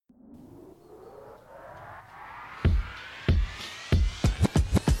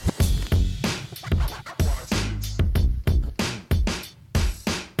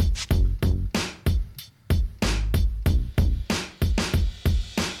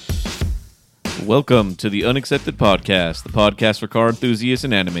Welcome to the Unaccepted Podcast, the podcast for car enthusiasts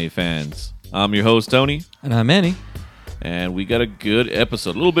and anime fans. I'm your host, Tony. And I'm Manny. And we got a good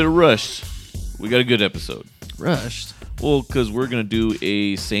episode. A little bit rushed. We got a good episode. Rushed? Well, because we're going to do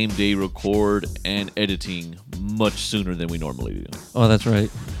a same-day record and editing much sooner than we normally do. Oh, that's right.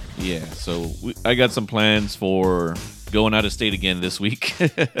 Yeah, so I got some plans for going out of state again this week.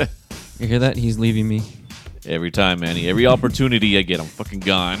 You hear that? He's leaving me. Every time, Manny. Every opportunity I get, I'm fucking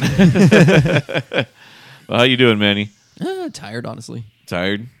gone. Well, how you doing, Manny? Tired, honestly.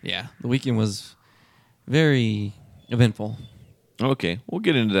 Tired? Yeah. The weekend was very eventful. Okay, we'll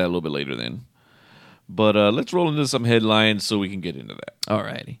get into that a little bit later then. But let's roll into some headlines so we can get into that.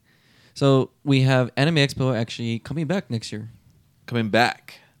 Alrighty. So we have Anime Expo actually coming back next year. Coming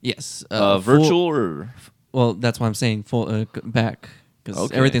back? Yes. Virtual or? Well, that's why I'm saying full back.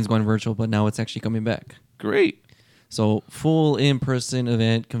 Because everything's going virtual, but now it's actually coming back. Great. So full in-person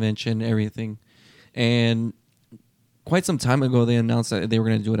event, convention, everything. And quite some time ago, they announced that they were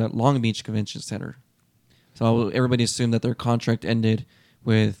going to do it at Long Beach Convention Center. So everybody assumed that their contract ended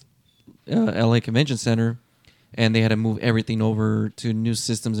with LA Convention Center, and they had to move everything over to new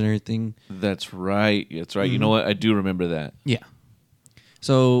systems and everything. That's right. That's right. Mm-hmm. You know what? I do remember that. Yeah.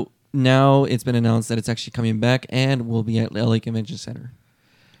 So now it's been announced that it's actually coming back and will be at LA Convention Center.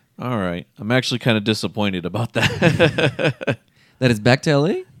 All right. I'm actually kind of disappointed about that. That it's back to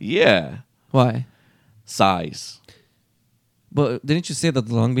LA? Yeah. Why? Size. But didn't you say that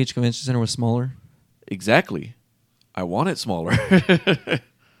the Long Beach Convention Center was smaller? Exactly. I want it smaller. I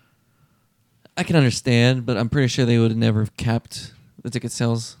can understand, but I'm pretty sure they would have never capped the ticket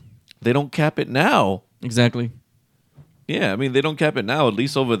sales. They don't cap it now. Exactly. Yeah, I mean, they don't cap it now. At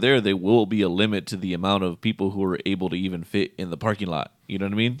least over there, there will be a limit to the amount of people who are able to even fit in the parking lot. You know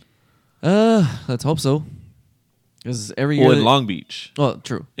what I mean? Let's hope so. Because every year, in Long Beach. Oh,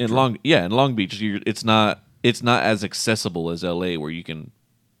 true. In Long Beach, it's not as accessible as LA, where you can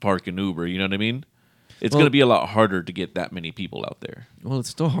park an Uber. You know what I mean? It's going to be a lot harder to get that many people out there. Well, it's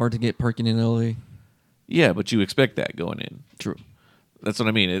still hard to get parking in LA. Yeah, but you expect that going in. True. That's what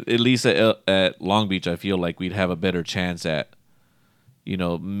I mean. At least at Long Beach, I feel like we'd have a better chance at,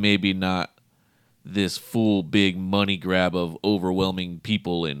 maybe not this full big money grab of overwhelming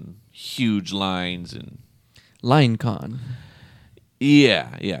people and huge lines and Line Con.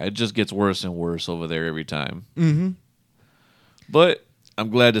 Yeah, it just gets worse and worse over there every time. Mm-hmm. But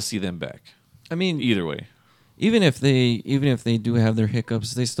I'm glad to see them back. I mean, either way, even if they do have their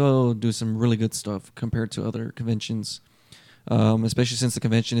hiccups, they still do some really good stuff compared to other conventions. Especially since the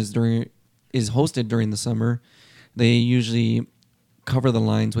convention is hosted during the summer, they usually cover the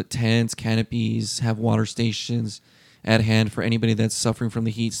lines with tents, canopies, have water stations at hand for anybody that's suffering from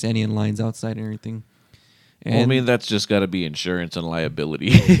the heat, standing in lines outside and everything. And, well, I mean, that's just got to be insurance and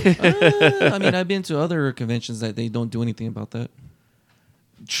liability. I mean, I've been to other conventions that they don't do anything about that.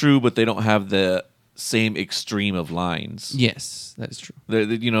 True, but they don't have the same extreme of lines. Yes, that is true.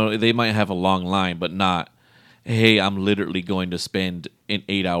 They might have a long line, but not, hey, I'm literally going to spend an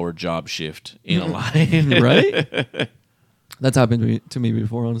 8-hour job shift in a line. Right? That's happened to me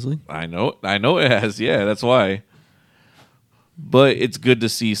before, honestly. I know it has. Yeah, that's why. But it's good to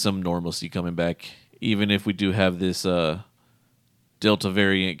see some normalcy coming back, even if we do have this Delta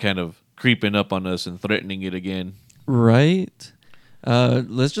variant kind of creeping up on us and threatening it again. Right.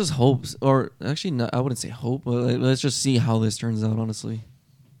 Let's just hope, or actually, not, I wouldn't say hope, but let's just see how this turns out, honestly.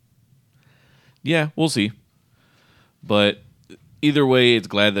 Yeah, we'll see. But either way, it's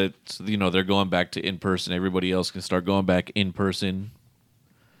glad that they're going back to in person. Everybody else can start going back in person,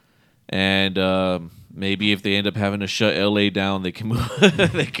 and maybe if they end up having to shut LA down, they can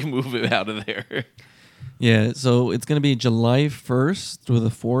move it out of there. Yeah, so it's going to be July 1st through the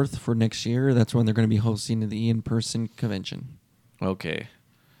 4th for next year. That's when they're going to be hosting the in-person convention. Okay.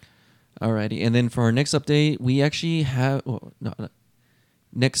 Alrighty, and then for our next update, we actually have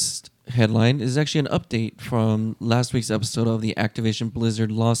next headline is actually an update from last week's episode of the Activision Blizzard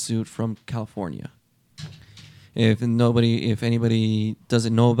lawsuit from California. If anybody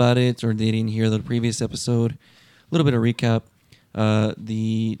doesn't know about it or they didn't hear the previous episode, a little bit of recap.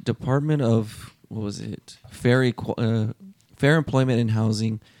 The Department of Fair Employment and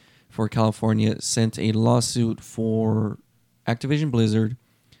Housing for California sent a lawsuit for Activision Blizzard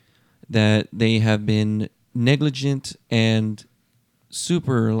that they have been negligent and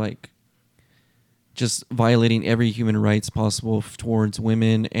super just violating every human rights possible towards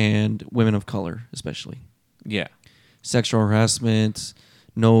women and women of color, especially. Yeah. Sexual harassment,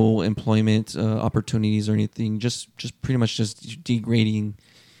 no employment opportunities or anything. Just pretty much just degrading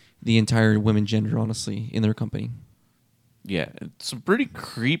the entire women gender, honestly, in their company. Yeah, some pretty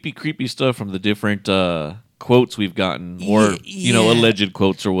creepy stuff from the different quotes we've gotten, or Yeah. alleged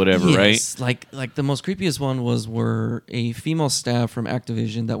quotes or whatever, right? Yes, like the most creepiest one was where a female staff from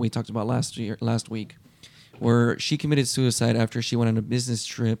Activision that we talked about last week, where she committed suicide after she went on a business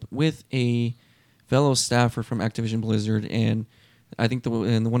trip with a fellow staffer from Activision Blizzard, and I think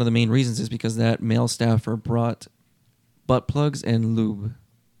and one of the main reasons is because that male staffer brought butt plugs and lube.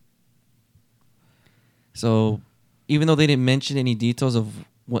 So, even though they didn't mention any details of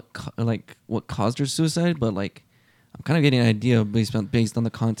what caused her suicide, but like I'm kind of getting an idea based on the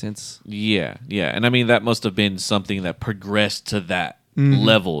contents. Yeah, and I mean that must have been something that progressed to that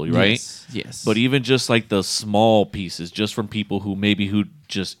level, right? Yes. But even just like the small pieces, just from people who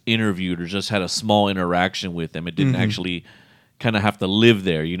just interviewed or just had a small interaction with them, it didn't actually kind of have to live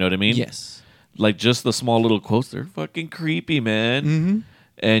there. You know what I mean? Yes. Like just the small little quotes, they're fucking creepy, man. Mm-hmm.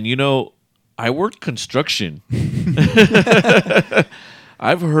 And I worked construction.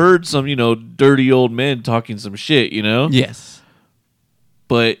 I've heard some, dirty old men talking some shit, Yes.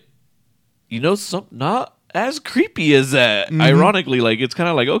 But some not as creepy as that. Mm-hmm. Ironically, like it's kind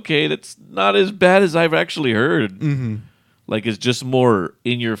of like, okay, that's not as bad as I've actually heard. Mm-hmm. Like it's just more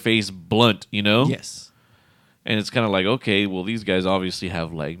in your face, blunt, Yes. And it's kind of like, okay, well, these guys obviously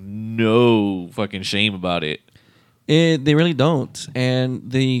have like no fucking shame about it. They really don't. And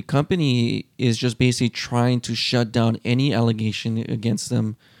the company is just basically trying to shut down any allegation against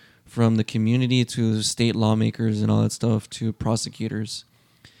them, from the community to state lawmakers and all that stuff to prosecutors.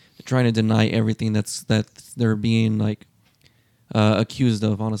 They're trying to deny everything that they're being like accused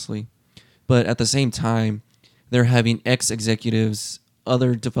of, honestly. But at the same time, they're having ex-executives,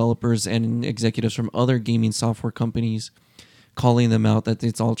 other developers, and executives from other gaming software companies calling them out that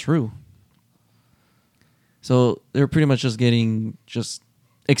it's all true. So they're pretty much just getting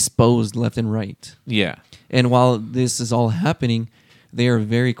exposed left and right. Yeah. And while this is all happening, they are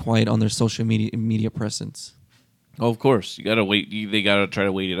very quiet on their social media presence. Oh, of course. You gotta wait. They gotta try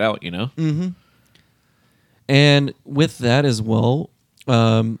to wait it out, Mm-hmm. And with that as well,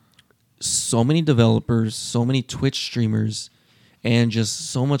 so many developers, so many Twitch streamers, and just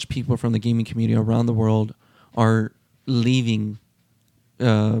so much people from the gaming community around the world are leaving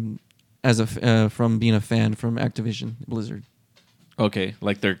from being a fan from Activision Blizzard. Okay,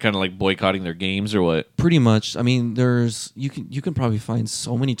 like they're kind of like boycotting their games or what? Pretty much. I mean, you can probably find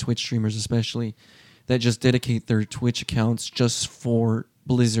so many Twitch streamers, especially, that just dedicate their Twitch accounts just for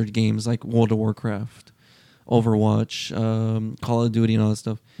Blizzard games like World of Warcraft, Overwatch, Call of Duty, and all that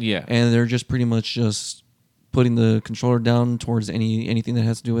stuff. Yeah. And they're just pretty much just putting the controller down towards anything that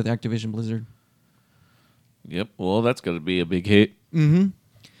has to do with Activision Blizzard. Yep. Well, that's going to be a big hit. Mm-hmm.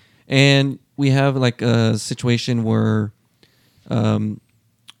 And we have like a situation where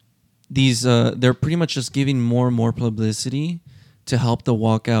they're pretty much just giving more and more publicity to help the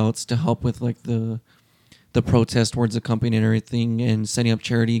walkouts, to help with like the protest towards the company and everything, and setting up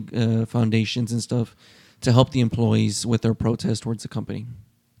charity foundations and stuff to help the employees with their protest towards the company.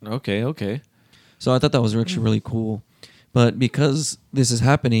 Okay. So I thought that was actually really cool. But because this is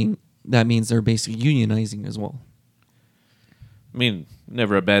happening, that means they're basically unionizing as well. I mean,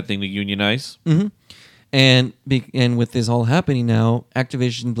 never a bad thing to unionize. Mm-hmm. And with this all happening now,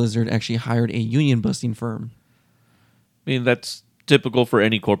 Activision Blizzard actually hired a union busting firm. I mean, that's typical for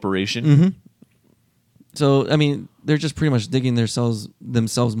any corporation. Mm-hmm. So, I mean, they're just pretty much digging themselves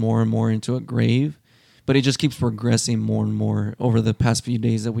more and more into a grave. But it just keeps progressing more and more over the past few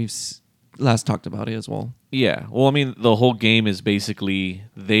days that we've last talked about it as well. Yeah. Well, I mean, the whole game is basically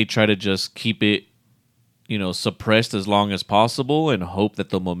they try to just keep it, suppressed as long as possible and hope that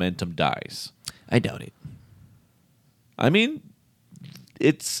the momentum dies. I doubt it. I mean,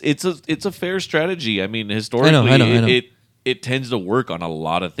 it's a fair strategy. I mean, historically, I know. It tends to work on a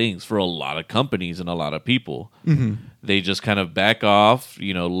lot of things for a lot of companies and a lot of people. Mm-hmm. They just kind of back off,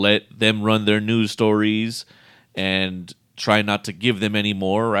 let them run their news stories and try not to give them any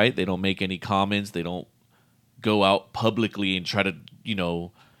more, right? They don't make any comments. They don't go out publicly and try to,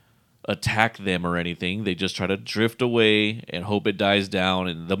 attack them or anything. They just try to drift away and hope it dies down,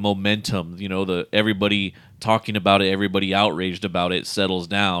 and the momentum, the everybody talking about it, everybody outraged about it settles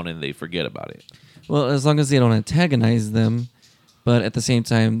down and they forget about it. Well, as long as they don't antagonize them, but at the same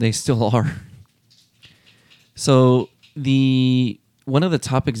time, they still are. So one of the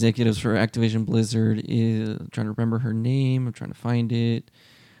top executives for Activision Blizzard is, I'm trying to remember her name. I'm trying to find it.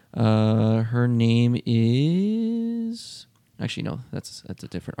 Her name is... Actually, no, that's a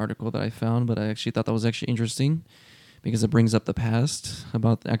different article that I found, but I actually thought that was actually interesting because it brings up the past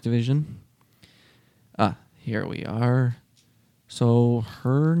about Activision. Here we are. So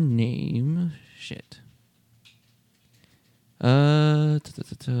her name... Shit.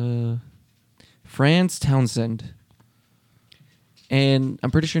 Franz Townsend. And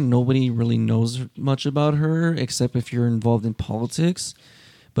I'm pretty sure nobody really knows much about her except if you're involved in politics.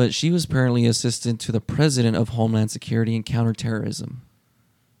 But she was apparently assistant to the president of Homeland Security and Counterterrorism.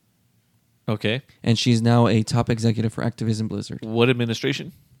 Okay. And she's now a top executive for Activision Blizzard. What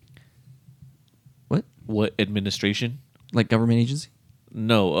administration? What? What administration? Like government agency?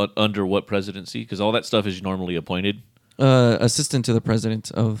 No, under what presidency? Because all that stuff is normally appointed. Assistant to the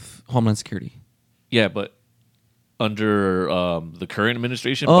president of Homeland Security. Yeah, but under the current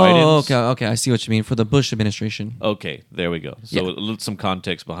administration, Oh, Biden's? okay. I see what you mean. For the Bush administration. Okay, there we go. So some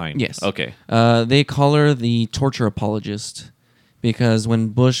context behind. Yes. Okay. They call her the torture apologist because when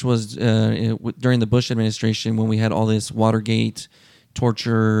Bush was during the Bush administration, when we had all this Watergate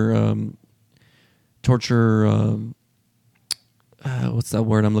torture, what's that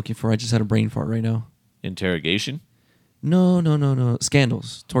word I'm looking for? I just had a brain fart right now. Interrogation? No.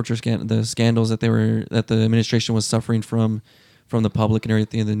 Scandals, the scandals that the administration was suffering from the public and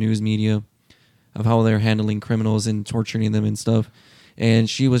everything, the news media, of how they're handling criminals and torturing them and stuff. And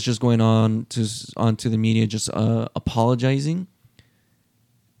she was just going onto the media, just apologizing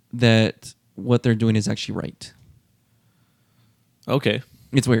that what they're doing is actually right. Okay.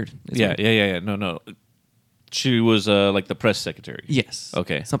 It's weird. Yeah. No. She was like the press secretary. Yes.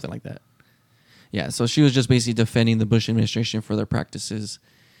 Okay. Something like that. Yeah. So she was just basically defending the Bush administration for their practices,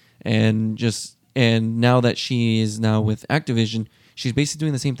 and now that she is now with Activision, she's basically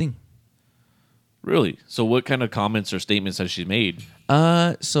doing the same thing. Really? So what kind of comments or statements has she made?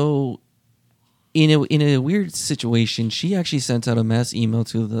 So in a weird situation, she actually sent out a mass email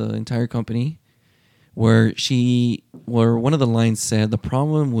to the entire company where one of the lines said the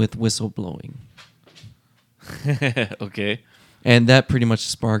problem with whistleblowing. Okay. And that pretty much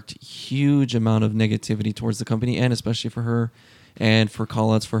sparked huge amount of negativity towards the company, and especially for her, and for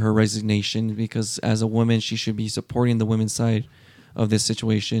call-outs for her resignation, because as a woman, she should be supporting the women's side of this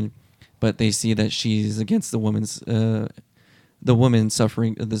situation, but they see that she's against the woman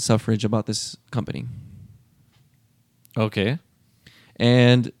suffering the suffrage about this company. Okay.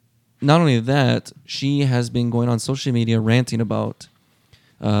 And not only that, she has been going on social media ranting about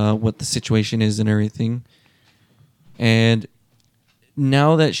what the situation is and everything. And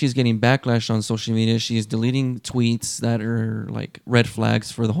now that she's getting backlash on social media, she's deleting tweets that are like red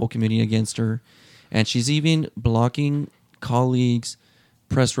flags for the whole community against her. And she's even blocking colleagues,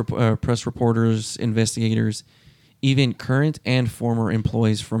 press reporters, investigators, even current and former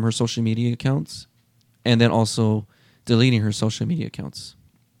employees from her social media accounts. And then also deleting her social media accounts.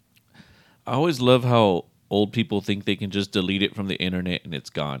 I always love how old people think they can just delete it from the internet and it's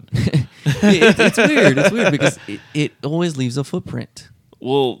gone. It's weird. It's weird because it always leaves a footprint.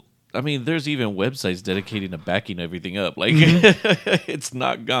 Well, I mean, there's even websites dedicated to backing everything up. Like, it's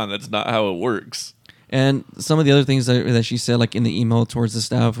not gone. That's not how it works. And some of the other things that she said, like in the email towards the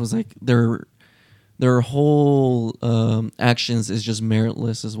staff, was like their whole actions is just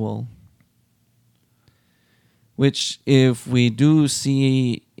meritless as well. Which, if we do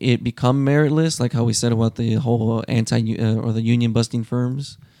see it become meritless, like how we said about the whole or the union busting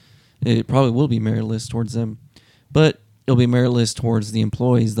firms, it probably will be meritless towards them. But it'll be meritless towards the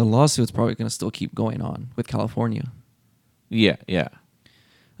employees. The lawsuit's probably going to still keep going on with California. Yeah.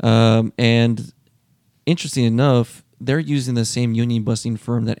 And interesting enough, they're using the same union busting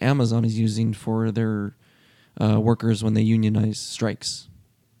firm that Amazon is using for their workers when they unionize strikes.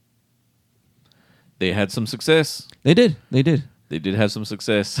 They had some success. They did. They did have some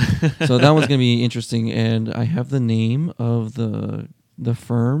success. So that one's going to be interesting. And I have the name of the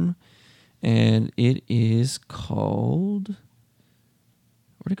firm, and it is called...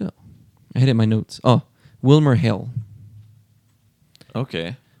 Where'd it go? I had it in my notes. Oh, WilmerHale.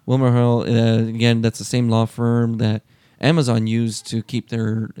 Okay. WilmerHale, again, that's the same law firm that Amazon used to keep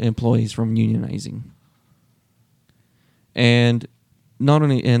their employees from unionizing. And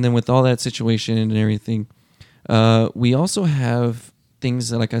then with all that situation and everything, we also have things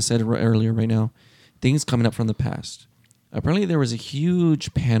that, like I said earlier right now, things coming up from the past. Apparently there was a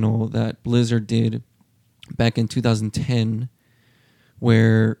huge panel that Blizzard did back in 2010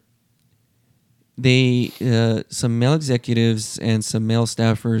 where they, some male executives and some male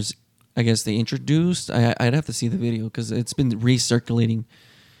staffers, I guess they introduced, I'd have to see the video because it's been recirculating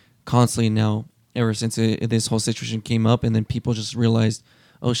constantly now ever since this whole situation came up, and then people just realized,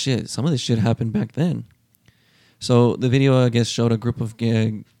 oh shit, some of this shit happened back then. So the video, I guess, showed a group of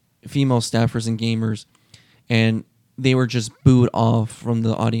female staffers and gamers, and they were just booed off from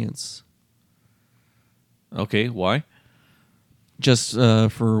the audience. Okay, why? Just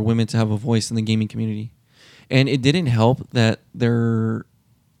for women to have a voice in the gaming community. And it didn't help that their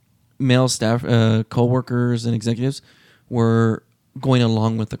male staff, co-workers and executives were going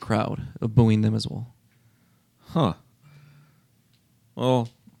along with the crowd, booing them as well. Huh. Well,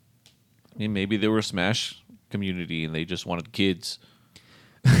 I mean, maybe they were a Smash community and they just wanted kids.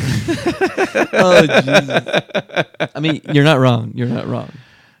 Oh, Jesus. I mean, you're not wrong. You're not wrong.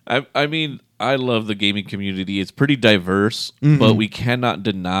 I mean, I love the gaming community. It's pretty diverse, Mm-hmm. but we cannot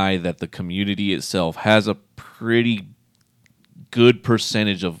deny that the community itself has a pretty good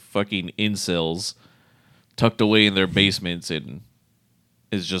percentage of fucking incels tucked away in their basements and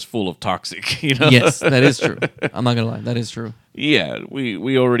is just full of toxic, you know? Yes, that is true. I'm not going to lie. That is true. Yeah,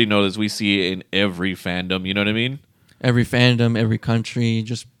 we already know this. We see it in every fandom, you know what I mean? Every fandom, every country,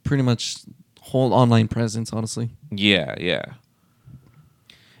 just pretty much whole online presence, honestly. Yeah, yeah.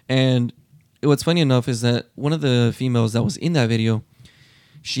 And what's funny enough is that one of the females that was in that video,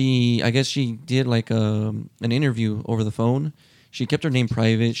 I guess she did like an interview over the phone. She kept her name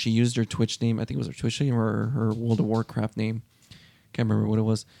private. She used her Twitch name. I think it was her Twitch name or her World of Warcraft name. Can't remember what it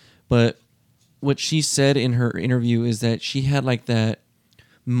was. But what she said in her interview is that she had like that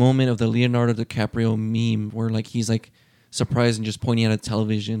moment of the Leonardo DiCaprio meme where like he's like surprised and just pointing at a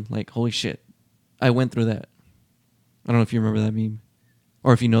television like, holy shit, I went through that. I don't know if you remember that meme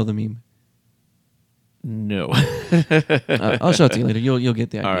or if you know the meme. No. I'll show it to you later. You'll get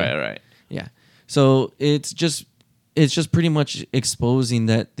the idea. All right. Yeah. So it's just pretty much exposing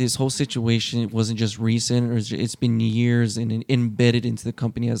that this whole situation wasn't just recent, or it's been years and embedded into the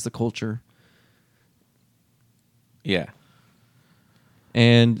company as the culture. Yeah.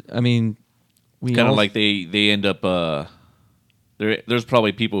 And I mean, we Kind of all- like they end up there's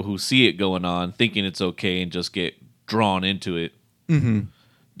probably people who see it going on thinking it's okay and just get drawn into it. Mhm.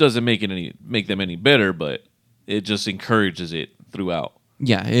 Doesn't make them any better, but it just encourages it throughout.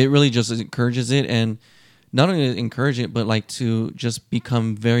 Yeah, it really just encourages it, and not only encourage it, but like to just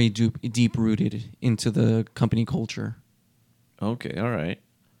become very deep rooted into the company culture. Okay, all right.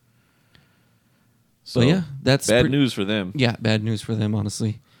 So yeah, that's bad news for them. Yeah, bad news for them,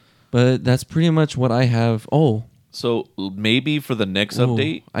 honestly. But that's pretty much what I have. Oh, So maybe for the next ooh,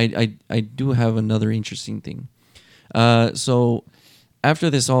 update, I do have another interesting thing. So after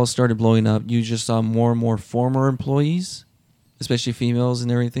this all started blowing up, you just saw more and more former employees, especially females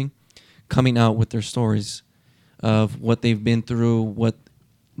and everything, coming out with their stories of what they've been through, what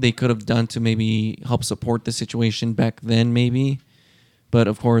they could have done to maybe help support the situation back then, maybe. But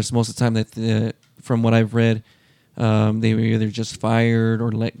of course, most of the time, from what I've read, they were either just fired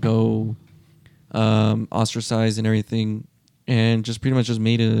or let go, ostracized and everything, and just pretty much just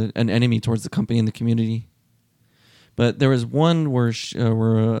made an enemy towards the company and the community. But there was one where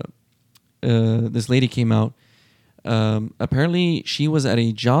this lady came out. Apparently, she was at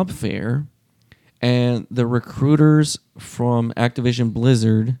a job fair, and the recruiters from Activision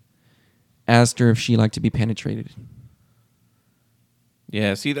Blizzard asked her if she liked to be penetrated.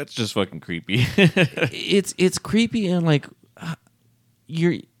 yeah. See, that's just fucking creepy. It's creepy, and like,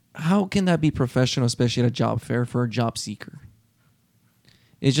 how can that be professional, especially at a job fair for a job seeker?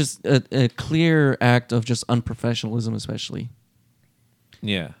 It's just a clear act of just unprofessionalism, especially.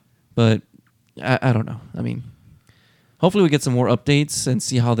 Yeah. But I don't know. I mean, hopefully we get some more updates and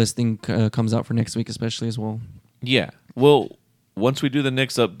see how this thing comes out for next week, especially as well. Yeah. Well, once we do the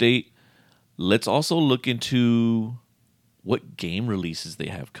next update, let's also look into what game releases they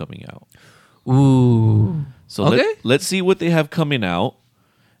have coming out. Ooh. So Okay. let's see what they have coming out,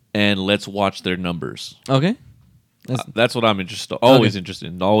 and let's watch their numbers. Okay. That's what I'm always Okay. interested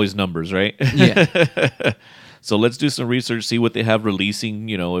in. Always numbers, right? Yeah. So let's do some research, see what they have releasing,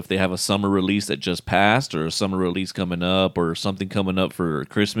 if they have a summer release that just passed or a summer release coming up or something coming up for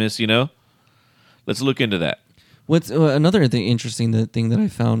Christmas, Let's look into that. What's another interesting thing that I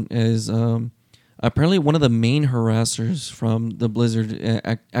found is apparently one of the main harassers from the Blizzard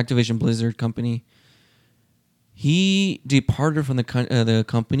Activision Blizzard company, he departed from the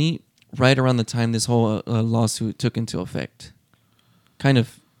company right around the time this whole lawsuit took into effect. Kind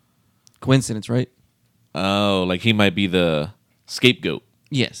of coincidence, right? Oh, like he might be the scapegoat.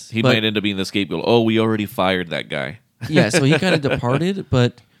 Yes. He but- might end up being the scapegoat. Oh, we already fired that guy. Yeah, so he kind of departed,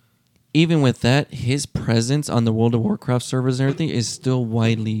 but even with that, his presence on the World of Warcraft servers and everything is still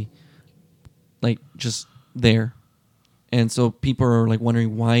widely, like, just there. And so people are, like,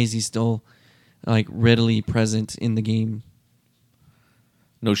 wondering why is he still, like, readily present in the game.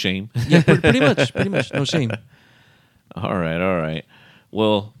 No shame. Yeah, pretty much, no shame. All right.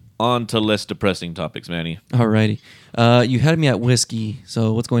 Well, on to less depressing topics, Manny. Alrighty. You had me at whiskey,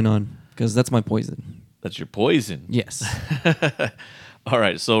 so what's going on? Because that's my poison. That's your poison. Yes. All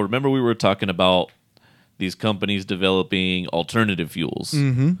right. So remember we were talking about these companies developing alternative fuels.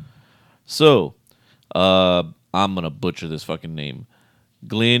 Mm-hmm. So, I'm going to butcher this fucking name.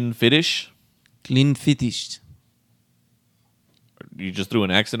 Glenfiddich? Glenfiddich. You just threw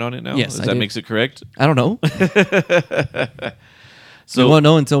an accent on it now? Yes, Does I that did. makes it correct? I don't know. So, we won't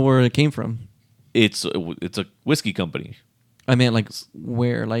know until where it came from. it's a whiskey company. I meant like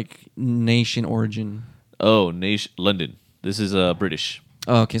where, like nation origin. Oh, London. This is British.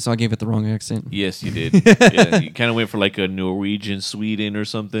 Oh, okay, so I gave it the wrong accent. Yes, you did. Yeah, you kind of went for like a Norwegian, Sweden, or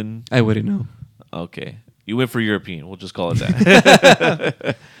something. I wouldn't know. Okay, you went for European. We'll just call it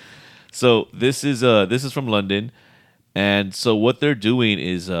that. So this is from London, and so what they're doing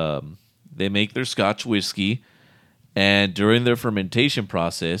is they make their Scotch whiskey, and during their fermentation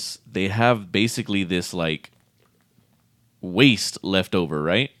process, they have basically this like waste left over,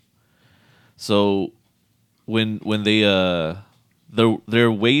 right? So when they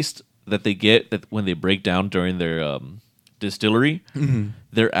their waste that they get that when they break down during their distillery,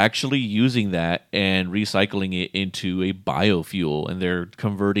 they're actually using that and recycling it into a biofuel, and they're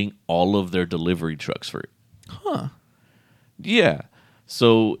converting all of their delivery trucks for it. Huh. Yeah.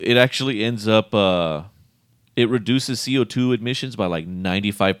 So it actually ends up it reduces CO2 emissions by like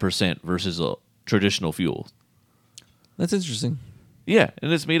 95% versus a traditional fuel. That's interesting. Yeah,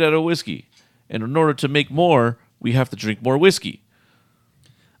 and it's made out of whiskey. And in order to make more, we have to drink more whiskey.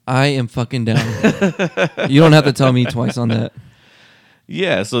 I am fucking down. You don't have to tell me twice on that.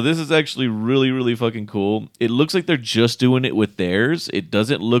 Yeah, so this is actually really, really fucking cool. It looks like they're just doing it with theirs. It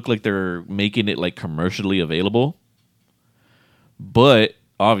doesn't look like they're making it like commercially available. But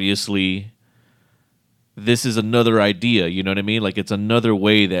obviously, this is another idea, you know what I mean? Like it's another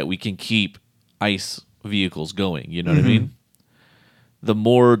way that we can keep ICE vehicles going, you know what I mean? The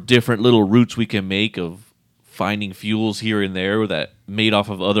more different little routes we can make of finding fuels here and there that made off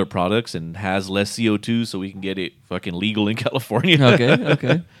of other products and has less CO2 so we can get it fucking legal in California.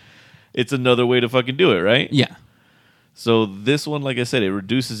 Okay. It's another way to fucking do it, right? Yeah. So this one, like I said, it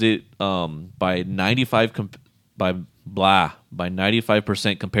reduces it by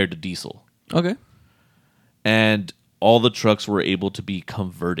 95% compared to diesel. Okay. And all the trucks were able to be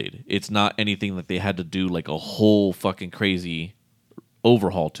converted. It's not anything that they had to do like a whole fucking crazy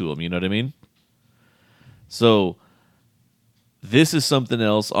overhaul to them, you know what I mean? So this is something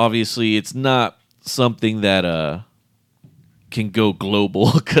else. Obviously, it's not something that can go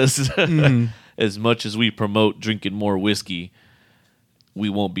global because as much as we promote drinking more whiskey, we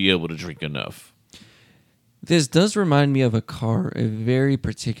won't be able to drink enough. This does remind me of a car, a very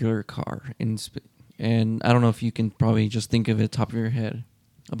particular car. And I don't know if you can probably just think of it top of your head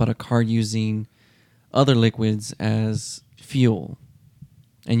about a car using other liquids as fuel.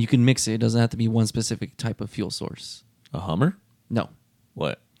 And you can mix it. It doesn't have to be one specific type of fuel source. A Hummer? No.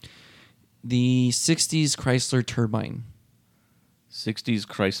 What? The 60s Chrysler turbine. 60s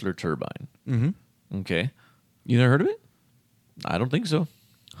Chrysler turbine. Mm-hmm. Okay. You never heard of it? I don't think so.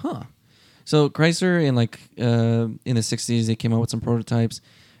 Huh. So Chrysler in in the 60s, they came out with some prototypes,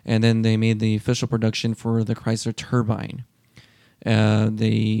 and then they made the official production for the Chrysler turbine.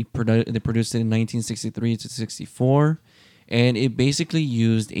 They produced it in 1963 to 64, and it basically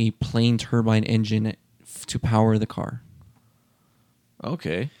used a plain turbine engine to power the car.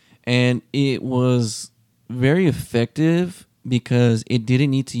 Okay. And it was very effective because it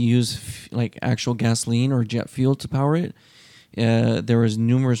didn't need to use like actual gasoline or jet fuel to power it. There was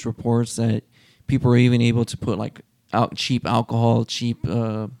numerous reports that people were even able to put like cheap alcohol, cheap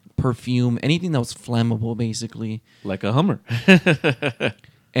perfume, anything that was flammable, basically, Like a Hummer.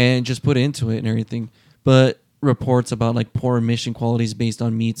 and just put it into it and everything. But reports about like poor emission qualities based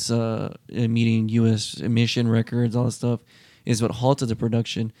on meeting U.S. emission records, all that stuff, is what halted the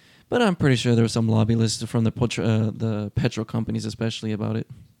production. But I'm pretty sure there was some lobby list from the petrol companies, especially about it.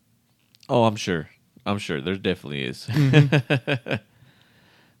 Oh, I'm sure. There definitely is. Mm-hmm.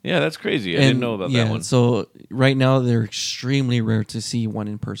 Yeah, that's crazy. I didn't know about that one. So right now they're extremely rare to see one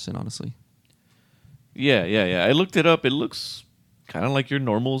in person, honestly. Yeah. I looked it up. It looks kind of like your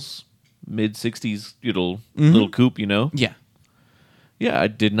normal's mid-60s, little coupe, you know? Yeah. Yeah, I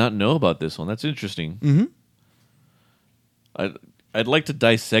did not know about this one. That's interesting. Mm-hmm. I'd like to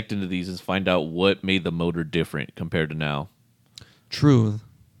dissect into these and find out what made the motor different compared to now. True.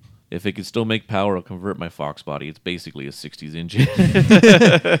 If it could still make power, I'll convert my Fox body. It's basically a 60s engine.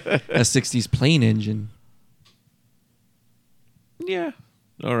 A 60s plain engine. Yeah.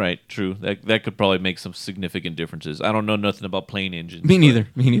 All right, true. That could probably make some significant differences. I don't know nothing about plane engines. Me neither.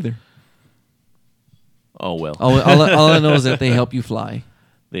 Oh, well. All I know is that they help you fly.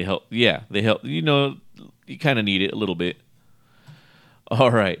 They help. Yeah, they help. You know, you kind of need it a little bit.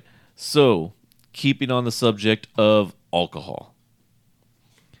 All right. So, keeping on the subject of alcohol.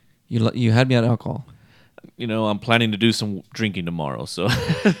 You had me at alcohol. I'm planning to do some drinking tomorrow, so.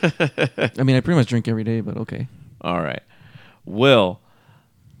 I mean, I pretty much drink every day, but okay. All right. Well,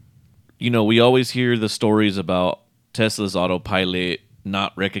 we always hear the stories about Tesla's autopilot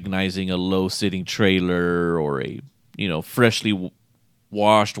not recognizing a low-sitting trailer or a, freshly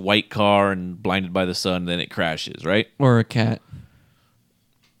washed white car and blinded by the sun, then it crashes, right? Or a cat.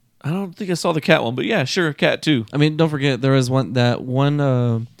 I don't think I saw the cat one, but yeah, sure, cat too. I mean, don't forget, there was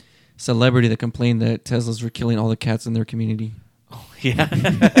one celebrity that complained that Teslas were killing all the cats in their community. Oh, yeah.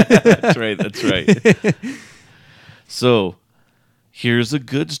 That's right. So, here's a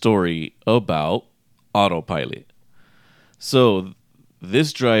good story about autopilot. So,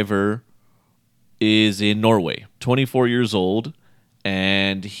 this driver is in Norway, 24 years old,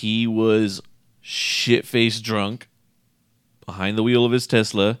 and he was shit-faced drunk behind the wheel of his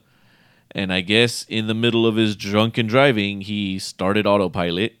Tesla. And I guess in the middle of his drunken driving, he started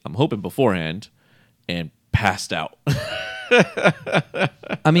autopilot, I'm hoping beforehand, and passed out.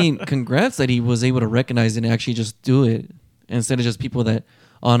 I mean, congrats that he was able to recognize it and actually just do it. Instead of just people that,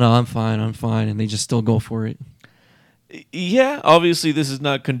 oh no, I'm fine, and they just still go for it. Yeah, obviously this is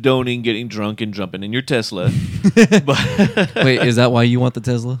not condoning getting drunk and jumping in your Tesla. But Wait, is that why you want the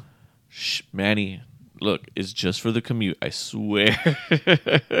Tesla? Shh, Manny, look, it's just for the commute, I swear.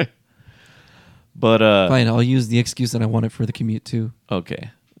 But fine, I'll use the excuse that I want it for the commute too.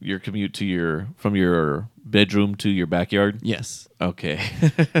 Okay. Your commute from your bedroom to your backyard? Yes. Okay.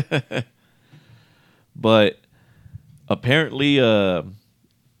 But apparently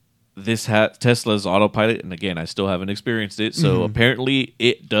this Tesla's autopilot, and again, I still haven't experienced it, so apparently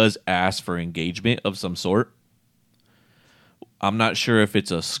it does ask for engagement of some sort. I'm not sure if it's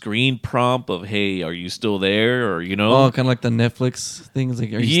a screen prompt of, hey, are you still there? Or, Oh, kind of like the Netflix things.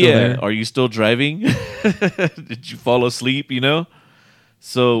 Like, are you still there? Are you still driving? Did you fall asleep,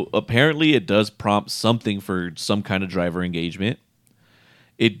 So apparently it does prompt something for some kind of driver engagement.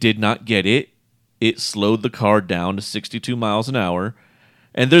 It did not get it. It slowed the car down to 62 miles an hour.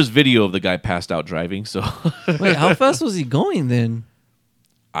 And there's video of the guy passed out driving. So Wait, how fast was he going then?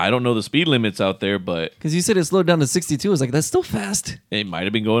 I don't know the speed limits out there, but Because you said it slowed down to 62. I was like, that's still fast. it might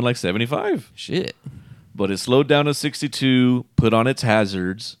have been going like 75. Shit. But it slowed down to 62, put on its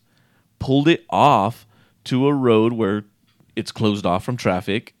hazards, pulled it off to a road where it's closed off from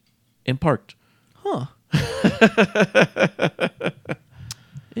traffic, and parked. Huh.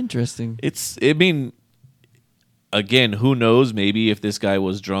 Interesting. Again, who knows? Maybe if this guy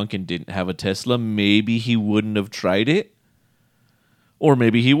was drunk and didn't have a Tesla, maybe he wouldn't have tried it. Or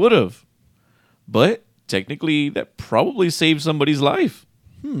maybe he would have. But technically, that probably saved somebody's life.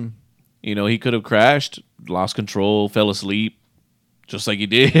 He could have crashed, lost control, fell asleep, just like he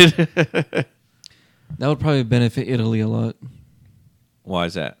did. That would probably benefit Italy a lot. Why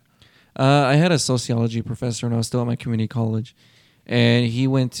is that? I had a sociology professor when I was still at my community college, and he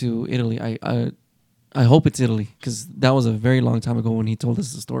went to Italy. I hope it's Italy, because that was a very long time ago when he told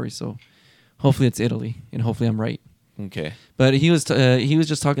us the story. So hopefully it's Italy, and hopefully I'm right. Okay. But he was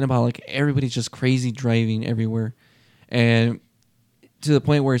just talking about like everybody's just crazy driving everywhere, and to the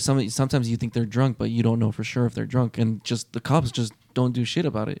point where sometimes you think they're drunk, but you don't know for sure if they're drunk, and just the cops just don't do shit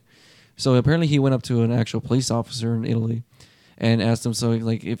about it. So apparently he went up to an actual police officer in Italy and asked him, so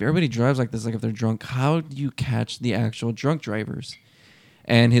like if everybody drives like this, like if they're drunk, how do you catch the actual drunk drivers?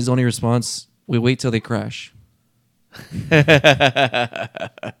 And his only response, we wait till they crash.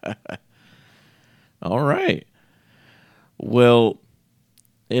 All right. Well,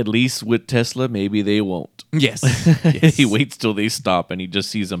 at least with Tesla, maybe they won't. Yes. He waits till they stop and he just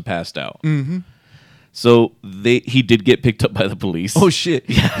sees them passed out. Mm-hmm. So he did get picked up by the police. Oh, shit.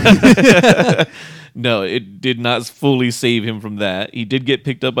 No, it did not fully save him from that. He did get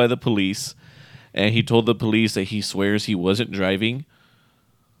picked up by the police, and he told the police that he swears he wasn't driving.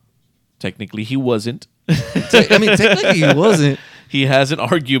 Technically, he wasn't. Technically he wasn't. He has an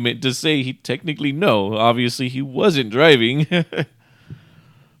argument to say no. Obviously, he wasn't driving.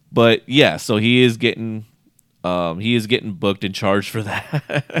 But yeah, so he is getting booked and charged for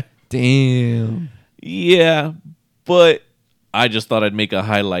that. Damn. Yeah, but I just thought I'd make a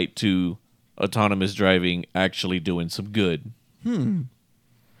highlight to autonomous driving actually doing some good. And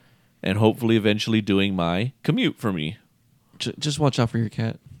hopefully eventually doing my commute for me. Just watch out for your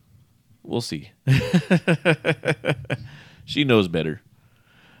cat. We'll see. She knows better.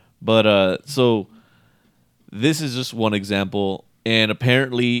 But so this is just one example. And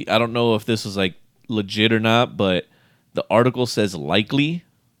apparently, I don't know if this is like legit or not, but the article says likely,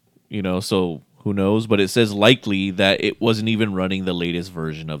 so who knows? But it says likely that it wasn't even running the latest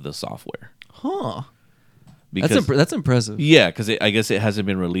version of the software. Huh. Because That's impressive. yeah, because I guess it hasn't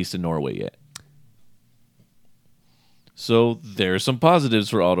been released in Norway yet. So there's some positives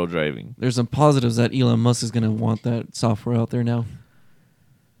for auto driving. There's some positives that Elon Musk is going to want that software out there now.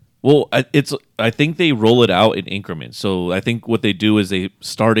 Well, I think they roll it out in increments. So I think what they do is they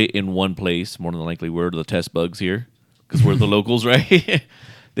start it in one place. More than likely, we're the test bugs here because we're the locals, right?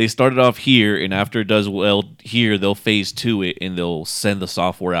 They start it off here, and after it does well here, they'll phase 2 it, and they'll send the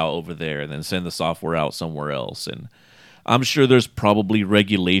software out over there, and then send the software out somewhere else. And I'm sure there's probably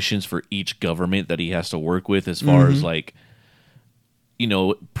regulations for each government that he has to work with as far as like, you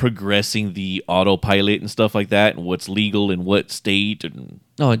know, progressing the autopilot and stuff like that, and what's legal in what state, and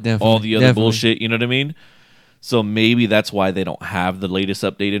Definitely. all the other bullshit. You know what I mean? So maybe that's why they don't have the latest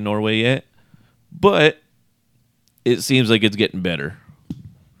update in Norway yet. But it seems like it's getting better.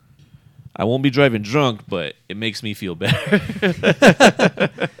 I won't be driving drunk, but it makes me feel better.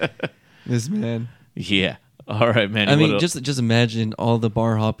 This man. Yeah. All right, man. I mean, just imagine all the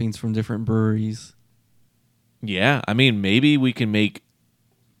bar hoppings from different breweries. Yeah, I mean, maybe we can make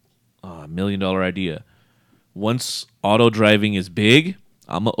 $1 million idea. Once auto driving is big,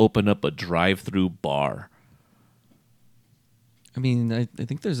 I'm gonna open up a drive-through bar. I mean, I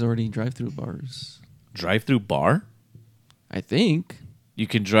think there's already drive-through bars. Drive-through bar? I think. You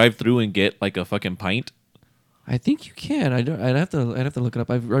can drive through and get like a fucking pint. I think you can. I'd have to look it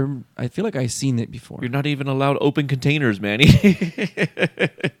up. I feel like I've seen it before. You're not even allowed open containers, Manny.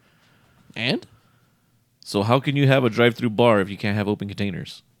 And? So how can you have a drive-through bar if you can't have open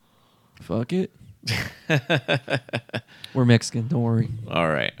containers? Fuck it. We're Mexican. Don't worry. All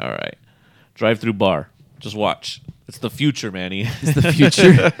right. Drive-through bar. Just watch. It's the future, Manny. It's the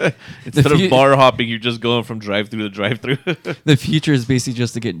future. Instead of bar hopping, you're just going from drive-through to drive-through. The future is basically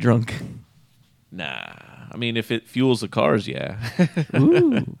just to get drunk. Nah. I mean, if it fuels the cars, yeah.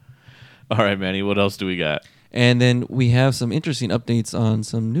 Ooh. All right, Manny. What else do we got? And then we have some interesting updates on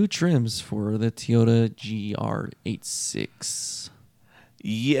some new trims for the Toyota GR86.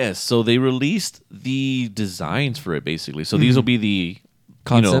 Yes. So they released the designs for it, basically. So these will be the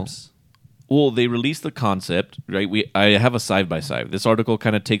Concepts. Well, they released the concept, right? I have a side-by-side. This article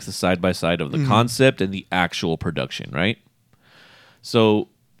kind of takes the side-by-side of the concept and the actual production, right? So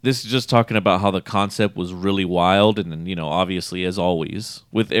this is just talking about how the concept was really wild. And then, obviously, as always,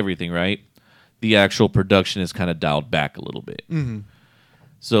 with everything, right? The actual production is kind of dialed back a little bit. Mm-hmm.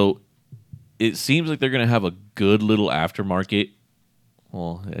 So it seems like they're going to have a good little aftermarket.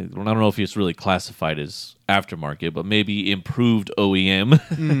 Well, I don't know if it's really classified as aftermarket, but maybe improved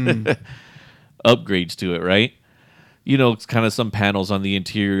OEM upgrades to it, right? It's kind of some panels on the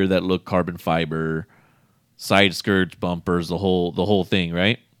interior that look carbon fiber, side skirts, bumpers, the whole thing,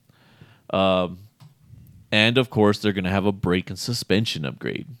 right? And of course, they're going to have a brake and suspension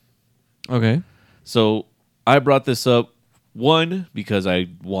upgrade. Okay. So I brought this up, one, because I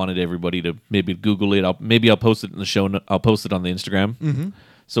wanted everybody to maybe Google it. I'll post it in the show. I'll post it on the Instagram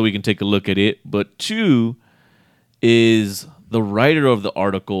so we can take a look at it. But two is the writer of the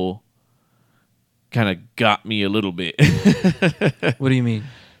article kind of got me a little bit. What do you mean?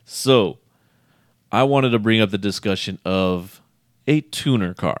 So I wanted to bring up the discussion of a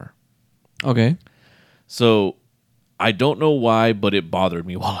tuner car. Okay. So I don't know why, but it bothered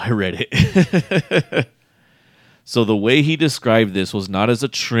me while I read it. So the way he described this was not as a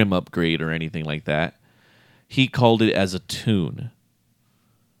trim upgrade or anything like that. He called it as a tune.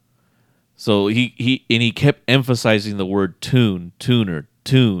 So he kept emphasizing the word tune, tuner,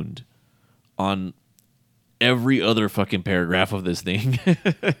 tuned on every other fucking paragraph of this thing.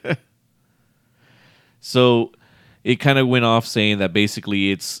 So it kind of went off saying that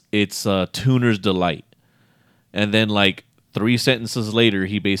basically it's a tuner's delight. And then like 3 sentences later,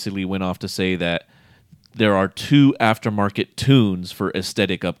 he basically went off to say that there are 2 aftermarket tunes for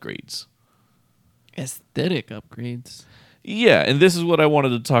aesthetic upgrades. Aesthetic upgrades? Yeah, and this is what I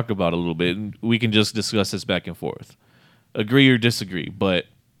wanted to talk about a little bit, and we can just discuss this back and forth. Agree or disagree, but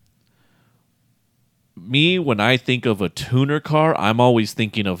me, when I think of a tuner car, I'm always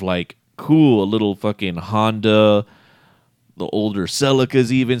thinking of like, cool, a little fucking Honda, the older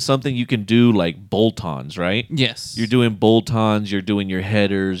Celicas even, something you can do like bolt-ons, right? Yes. You're doing bolt-ons, you're doing your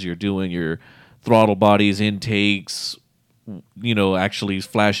headers, you're doing your throttle bodies, intakes, actually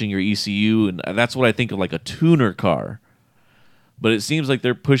flashing your ECU, and that's what I think of like a tuner car. But it seems like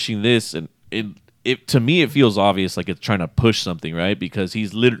they're pushing this, and to me it feels obvious like it's trying to push something, right? Because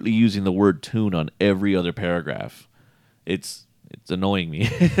he's literally using the word tune on every other paragraph. It's annoying me.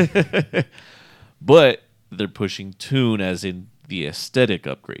 But they're pushing tune as in the aesthetic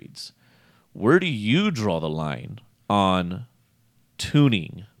upgrades. Where do you draw the line on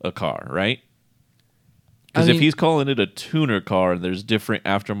tuning a car, right? Because if mean- he's calling it a tuner car, there's different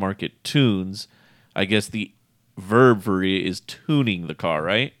aftermarket tunes. I guess the verb for it is tuning the car,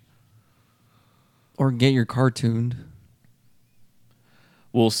 right? Or get your car tuned.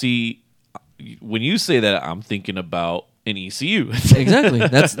 Well, see, when you say that, I'm thinking about an ECU. Exactly.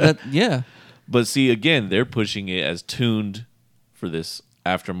 That's that. Yeah. But see, again, they're pushing it as tuned for this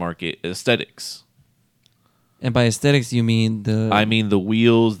aftermarket aesthetics. And by aesthetics, you mean the. I mean the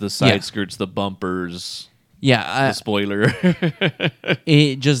wheels, the side Yeah. skirts, the bumpers, Yeah. the spoiler.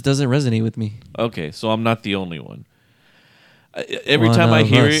 It just doesn't resonate with me. Okay, so I'm not the only one. Every One time I of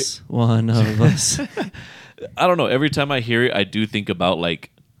hear us. One of us. it, I don't know. Every time I hear it, I do think about like,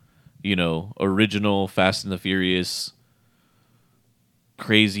 original Fast and the Furious,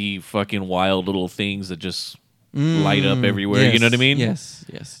 crazy fucking wild little things that just light up everywhere. You know what I mean? Yes.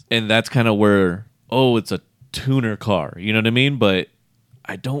 Yes. And that's kind of where, it's a tuner car. You know what I mean? But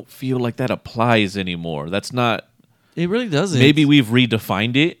I don't feel like that applies anymore. That's not. It really doesn't. Maybe we've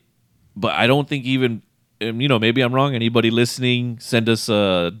redefined it, but I don't think even. Maybe I'm wrong. Anybody listening, send us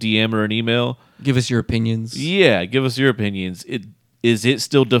a DM or an email. Give us your opinions. Yeah, give us your opinions. Is it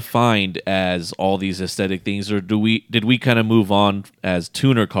still defined as all these aesthetic things, or did we kind of move on as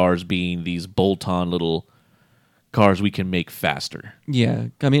tuner cars being these bolt-on little cars we can make faster? Yeah.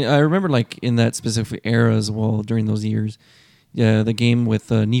 I mean, I remember like in that specific era as well during those years. Yeah, the game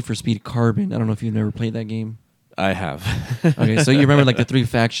with Need for Speed Carbon. I don't know if you've never played that game. I have. Okay, so you remember like the three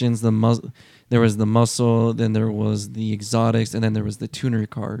factions. There was the muscle, then there was the exotics, and then there was the tuner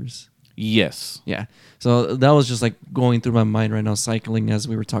cars. Yes. Yeah. So that was just like going through my mind right now, cycling as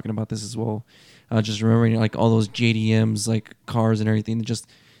we were talking about this as well. Just remembering like all those JDMs, like cars and everything. Just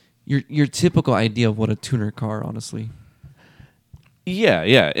your typical idea of what a tuner car, honestly. Yeah,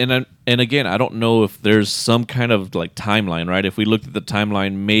 yeah, and again, I don't know if there's some kind of like timeline, right? If we looked at the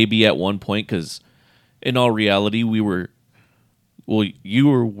timeline, maybe at one point, because in all reality, you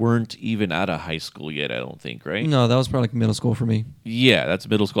weren't even out of high school yet, I don't think, right? No, that was probably like middle school for me. Yeah, that's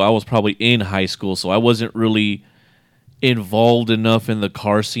middle school. I was probably in high school, so I wasn't really involved enough in the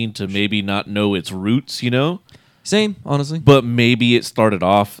car scene to maybe not know its roots, Same, honestly. But maybe it started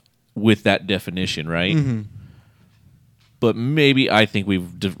off with that definition, right? Mm-hmm. But maybe I think we've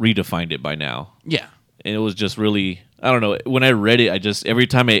redefined it by now. Yeah. And it was just really, I don't know. When I read it, every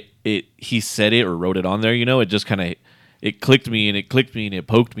time he said it or wrote it on there, it just kind of, it clicked me and it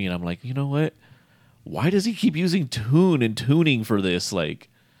poked me. And I'm like, you know what? Why does he keep using tune and tuning for this? Like,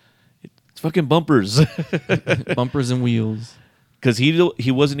 it's fucking bumpers. Bumpers and wheels. Because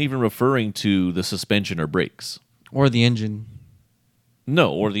he wasn't even referring to the suspension or brakes. Or the engine.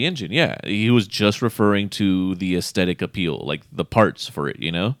 No, or the engine, yeah. He was just referring to the aesthetic appeal, like the parts for it,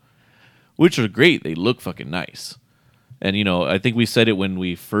 which are great. They look fucking nice. And, I think we said it when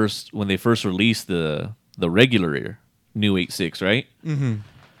they first released the regular new 8.6, right? Mm-hmm.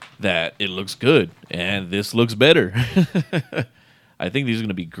 That it looks good, and this looks better. I think these are going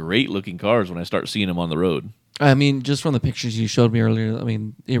to be great looking cars when I start seeing them on the road. I mean, just from the pictures you showed me earlier, I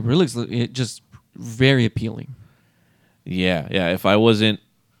mean, it really looks it just very appealing. Yeah. If I wasn't,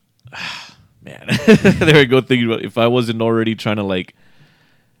 man, there I go thinking about if I wasn't already trying to like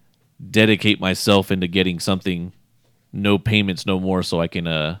dedicate myself into getting something, no payments, no more, so I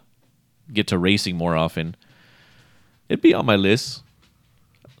can get to racing more often. It'd be on my list.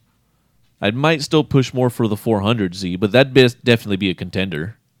 I might still push more for the 400Z, but that'd definitely be a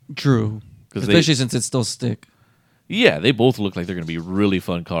contender. True. 'Cause Especially since it's still stick. Yeah, they both look like they're going to be really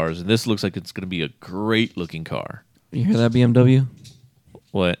fun cars, and this looks like it's going to be a great looking car. You hear that, BMW?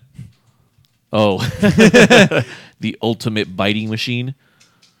 What? Oh, the ultimate biting machine.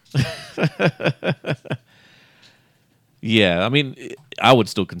 Yeah, I mean, I would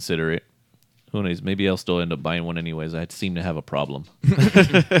still consider it. Who knows? Maybe I'll still end up buying one anyways. I seem to have a problem.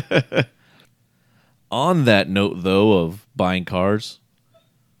 On that note, though, of buying cars,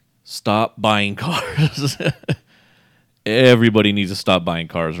 stop buying cars. Everybody needs to stop buying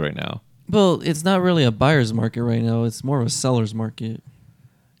cars right now. Well, it's not really a buyer's market right now. It's more of a seller's market.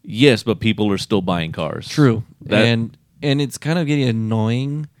 Yes, but people are still buying cars. True. And it's kind of getting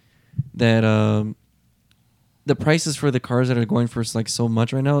annoying that the prices for the cars that are going for like so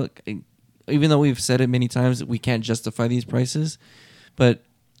much right now, even though we've said it many times, we can't justify these prices. But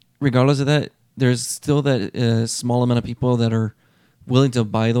regardless of that, there's still that small amount of people that are willing to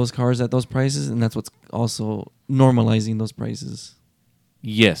buy those cars at those prices, and that's what's also normalizing those prices.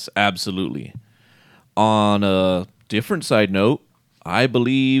 Yes, absolutely. On a different side note, I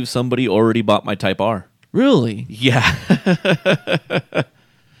believe somebody already bought my Type R. Really? Yeah.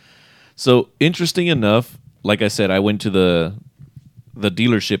 So, interesting enough, like I said, I went to the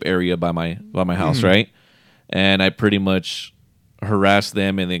dealership area by my house, right? and I pretty much harassed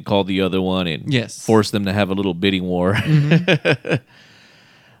them and then called the other one and Yes. forced them to have a little bidding war. Mm-hmm.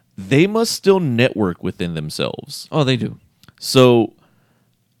 They must still network within themselves. Oh, they do. So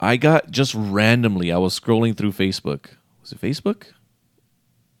I got just randomly, I was scrolling through Facebook. Was it Facebook?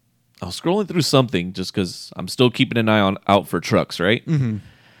 I was scrolling through something just because I'm still keeping an eye out for trucks, right? Mm-hmm.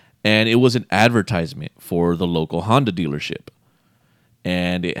 And it was an advertisement for the local Honda dealership.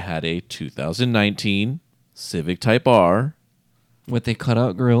 And it had a 2019 Civic Type R. With a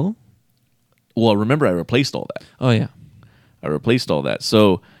cutout grill. Well, remember, I replaced all that. Oh, yeah. I replaced all that.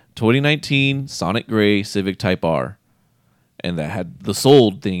 So 2019 Sonic Gray Civic Type R. And that had the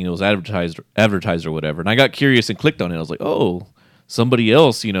sold thing. It was advertised or whatever. And I got curious and clicked on it. I was like, oh, somebody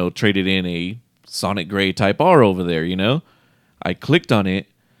else, traded in a Sonic Gray Type R over there, I clicked on it,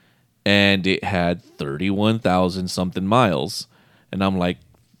 and it had 31,000 something miles. And I'm like,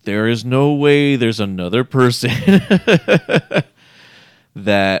 there is no way there's another person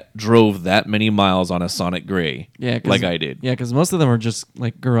that drove that many miles on a Sonic Gray like I did. Yeah, because most of them are just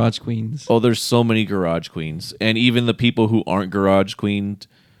like garage queens. Oh, there's so many garage queens. And even the people who aren't garage queened,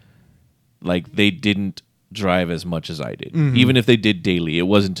 like, they didn't drive as much as I did. Mm-hmm. Even if they did daily, it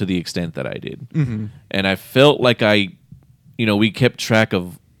wasn't to the extent that I did. Mm-hmm. And I felt like we kept track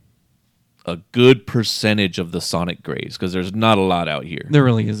of a good percentage of the Sonic Grays because there's not a lot out here. There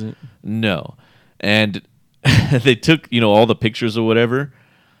really isn't. No. And they took, all the pictures or whatever,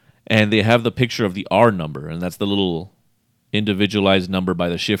 and they have the picture of the R number, and that's the little individualized number by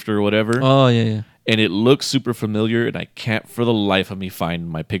the shifter or whatever. Oh, yeah, yeah. And it looks super familiar, and I can't for the life of me find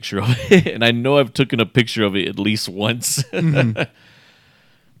my picture of it. And I know I've taken a picture of it at least once. Mm-hmm.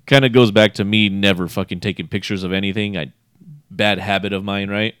 Kind of goes back to me never fucking taking pictures of anything. Bad habit of mine,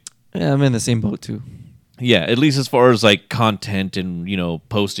 right? Yeah, I'm in the same boat, too. Yeah, at least as far as like content and,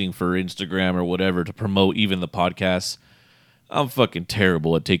 posting for Instagram or whatever to promote even the podcast, I'm fucking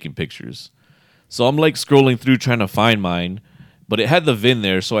terrible at taking pictures. So I'm like scrolling through trying to find mine, but it had the VIN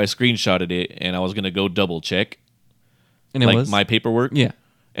there, so I screenshotted it and I was going to go double check. And it like was? my paperwork? Yeah.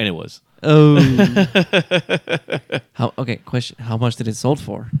 And it was. Oh. Question. How much did it sold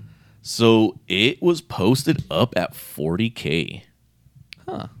for? So it was posted up at $40K.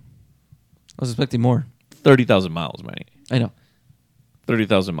 Huh. I was expecting more. 30,000 miles, man. I know.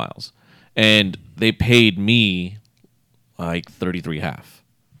 30,000 miles. And they paid me like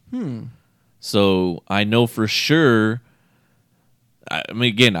 33.5. So I know for sure.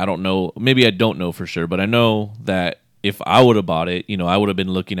 Again, I don't know. Maybe I don't know for sure, but I know that if I would have bought it, I would have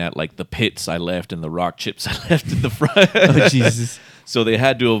been looking at like the pits I left and the rock chips I left in the front. Oh, Jesus. So they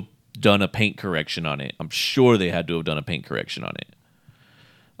had to have done a paint correction on it. I'm sure they had to have done a paint correction on it.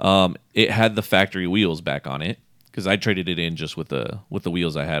 It had the factory wheels back on it because I traded it in just with the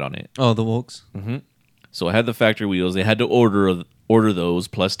wheels I had on it. Oh, the Volks? Mm-hmm. So I had the factory wheels. They had to order those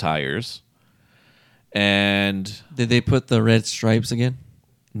plus tires. And Did they put the red stripes again?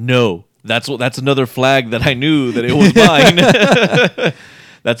 no, that's another flag that I knew that it was mine.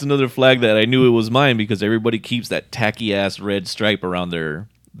 That's another flag that I knew it was mine because everybody keeps that tacky ass red stripe around their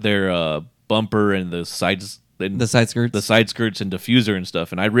bumper and the sides. The side skirts? The side skirts and diffuser and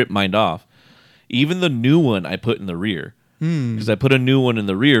stuff, and I ripped mine off. Even the new one I put in the rear. Because I put a new one in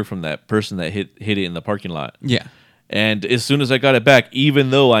the rear from that person that hit it in the parking lot. Yeah. And as soon as I got it back,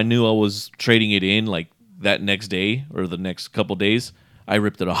 even though I knew I was trading it in like that next day or the next couple days, I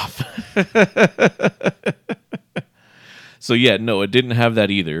ripped it off. So yeah, no, it didn't have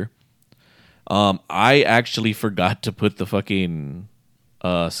that either. I actually forgot to put the fucking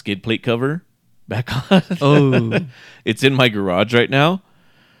skid plate cover back on. Oh. It's in my garage right now.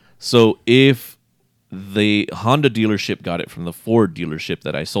 So if the Honda dealership got it from the Ford dealership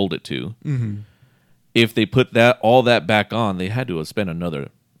that I sold it to, if they put all that back on, they had to have spent another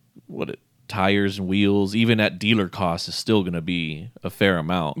tires and wheels, even at dealer cost, is still going to be a fair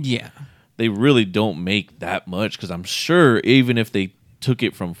amount. Yeah. They really don't make that much because I'm sure even if they took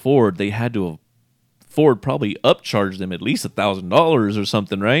it from Ford, they had to have Ford probably upcharged them at least $1,000 or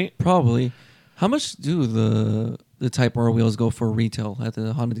something, right? Probably. How much do the Type R wheels go for retail at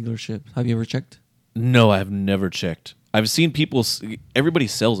the Honda dealership? Have you ever checked? No, I've never checked. I've seen people. Everybody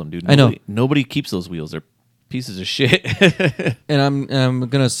sells them, dude. I know. Nobody keeps those wheels. They're pieces of shit. And I'm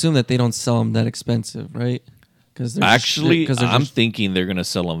gonna assume that they don't sell them that expensive, right? Because I'm thinking they're gonna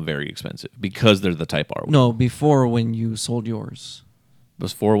sell them very expensive because they're the Type R. No, before when you sold yours.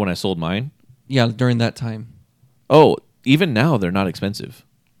 Before when I sold mine. Yeah, during that time. Oh, even now they're not expensive.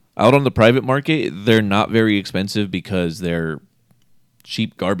 Out on the private market, they're not very expensive because they're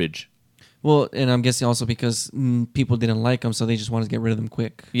cheap garbage. Well, and I'm guessing also because people didn't like them, so they just wanted to get rid of them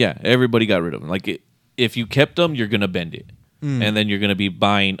quick. Yeah, everybody got rid of them. Like if you kept them, you're gonna bend it, and then you're gonna be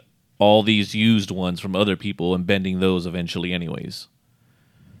buying all these used ones from other people and bending those eventually, anyways.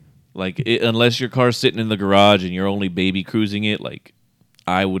 Like, unless your car's sitting in the garage and you're only baby cruising it, like,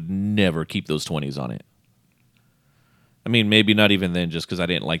 I would never keep those 20s on it. I mean, maybe not even then, just because I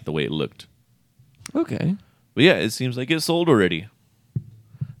didn't like the way it looked. Okay. But yeah, it seems like it's sold already.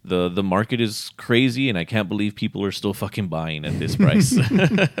 The market is crazy, and I can't believe people are still fucking buying at this price.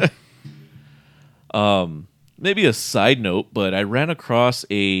 Maybe a side note, but I ran across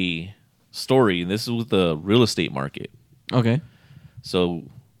a story, and this is with the real estate market. Okay. So,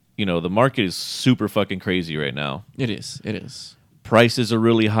 the market is super fucking crazy right now. It is. It is. Prices are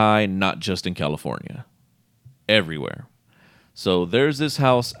really high, not just in California. Everywhere. So there's this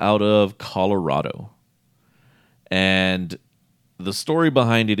house out of Colorado. And the story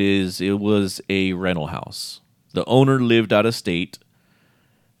behind it is it was a rental house. The owner lived out of state,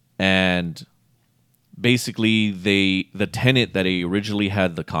 and basically the tenant that he originally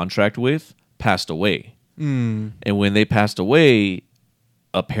had the contract with passed away. And when they passed away,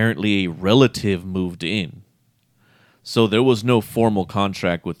 apparently a relative moved in. So there was no formal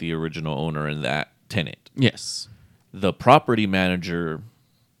contract with the original owner and that tenant. Yes. The property manager,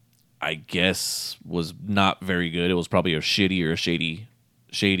 I guess, was not very good. It was probably a shady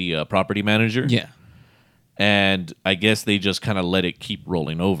property manager. Yeah. And I guess they just kind of let it keep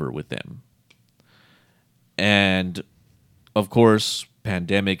rolling over with them. And, of course,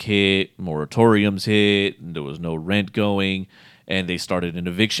 pandemic hit, moratoriums hit, and there was no rent going, and they started an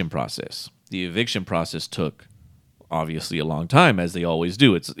eviction process. The eviction process took, obviously, a long time, as they always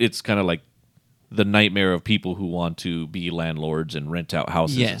do. It's kind of like the nightmare of people who want to be landlords and rent out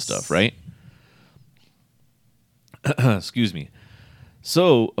houses and stuff, right? Excuse me.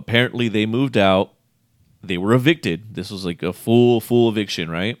 So apparently they moved out. They were evicted. This was like a full eviction,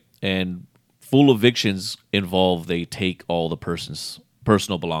 right? And full evictions involve they take all the person's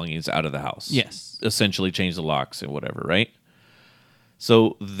personal belongings out of the house. Yes. Essentially change the locks and whatever, right?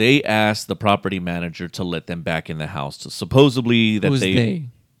 So they asked the property manager to let them back in the house. To supposedly that Who's they?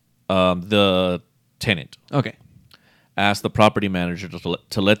 The tenant Okay. asked the property manager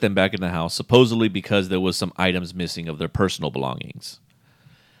to let them back in the house, supposedly because there was some items missing of their personal belongings.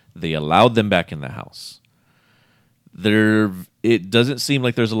 They allowed them back in the house. It doesn't seem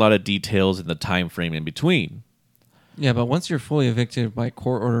like there's a lot of details in the time frame in between. Yeah, but once you're fully evicted by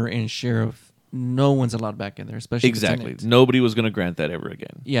court order and sheriff, no one's allowed back in there, especially the Exactly. tenant. Nobody was going to grant that ever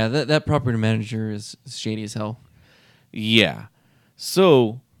again. Yeah, that property manager is shady as hell. Yeah.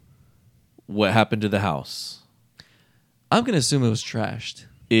 So, what happened to the house? I'm going to assume it was trashed.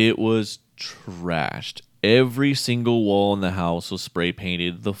 It was trashed. Every single wall in the house was spray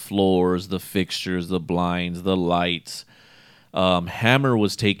painted. The floors, the fixtures, the blinds, the lights. Hammer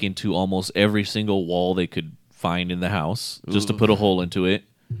was taken to almost every single wall they could find in the house just to put a hole into it.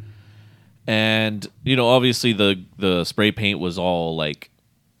 And, obviously the spray paint was all like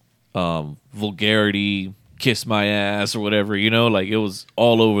vulgarity, kiss my ass or whatever, like it was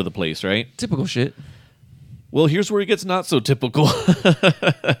all over the place, right? Typical shit. Well, here's where it gets not so typical.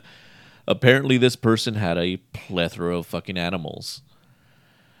 Apparently, this person had a plethora of fucking animals.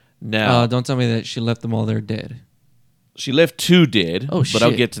 Now, Don't tell me that she left them all there dead. she left 2 dead, Oh, but I'll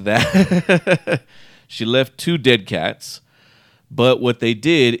shit. get to that. She left 2 dead cats. But what they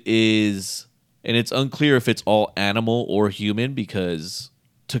did is, and it's unclear if it's all animal or human, because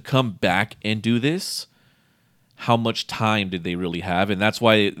to come back and do this, how much time did they really have? And that's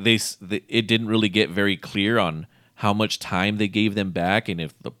why it didn't really get very clear on how much time they gave them back, and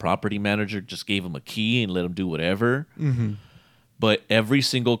if the property manager just gave them a key and let them do whatever. Mm-hmm. But every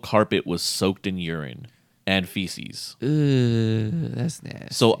single carpet was soaked in urine and feces. That's nasty.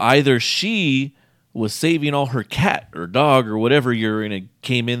 So either she was saving all her cat or dog or whatever urine and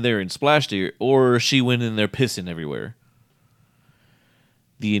came in there and splashed it, or she went in there pissing everywhere.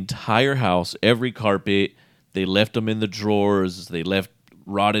 The entire house, every carpet, they left them in the drawers. They left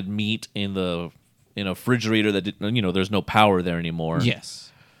rotted meat in a refrigerator that didn't, there's no power there anymore. Yes.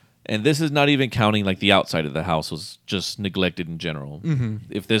 And this is not even counting like the outside of the house was just neglected in general. Mm-hmm.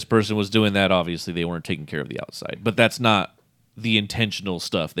 If this person was doing that, obviously they weren't taking care of the outside. But that's not the intentional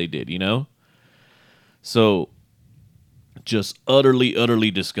stuff they did, So just utterly, utterly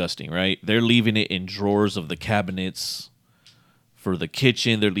disgusting, right? They're leaving it in drawers of the cabinets for the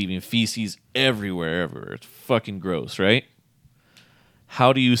kitchen. They're leaving feces everywhere. It's fucking gross, right?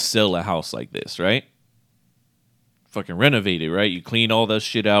 How do you sell a house like this, right? Fucking renovate it, right? You clean all that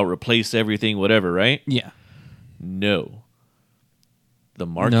shit out, replace everything, whatever, right? Yeah. No. The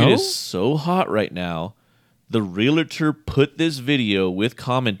market is so hot right now The realtor put this video with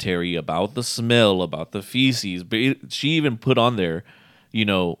commentary about the smell, about the feces. But she even put on there,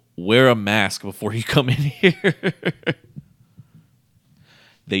 wear a mask before you come in here.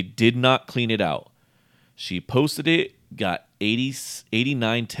 They did not clean it out. She posted it, got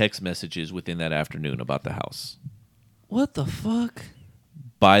 89 text messages within that afternoon about the house. What the fuck?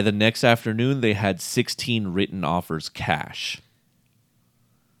 By the next afternoon, they had 16 written offers cash.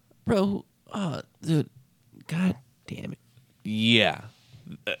 Bro, dude, god damn it. Yeah.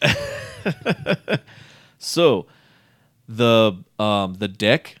 So, the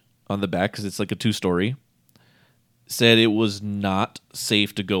deck on the back, because it's like a 2-story, said it was not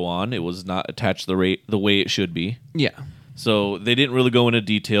safe to go on. It was not attached the way it should be. Yeah. So they didn't really go into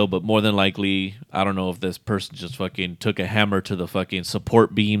detail, but more than likely, I don't know if this person just fucking took a hammer to the fucking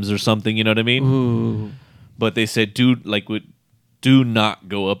support beams or something, you know what I mean? Ooh. But they said, do not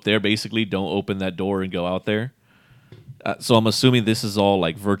go up there, basically. Don't open that door and go out there. So I'm assuming this is all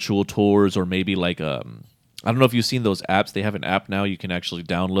like virtual tours or maybe like, I don't know if you've seen those apps. They have an app now you can actually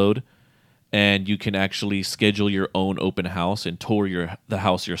download. And you can actually schedule your own open house and tour the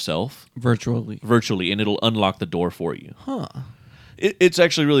house yourself. Virtually, and it'll unlock the door for you. Huh. It's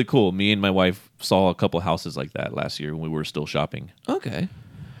actually really cool. Me and my wife saw a couple houses like that last year when we were still shopping. Okay.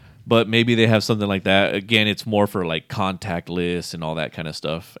 But maybe they have something like that. Again, it's more for like contactless and all that kind of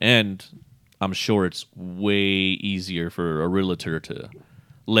stuff. And I'm sure it's way easier for a realtor to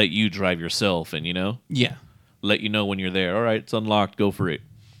let you drive yourself and, Yeah. let you know when you're there. All right, it's unlocked. Go for it.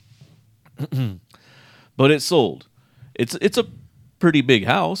 But it sold. It's a pretty big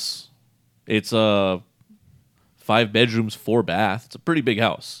house. It's 5 bedrooms, 4 baths. It's a pretty big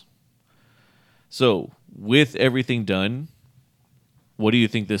house. So with everything done, what do you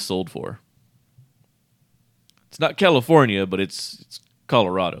think this sold for? It's not California, but it's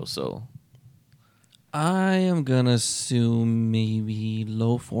Colorado. So I am gonna assume maybe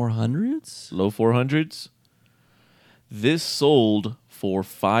low 400s. Low 400s. This sold for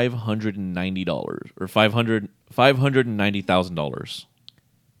 $590 or $590,000.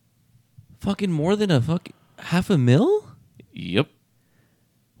 Fucking more than a fucking half a mil? Yep.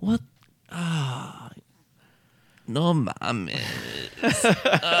 What? No mames.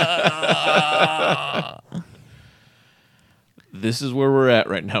 This is where we're at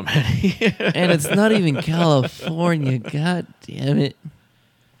right now, man. And it's not even California. God damn it.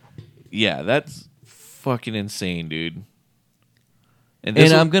 Yeah, that's fucking insane, dude. And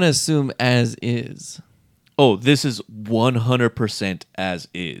I'm going to assume as is. Oh, this is 100% as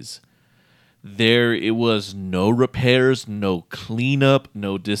is. It was no repairs, no cleanup,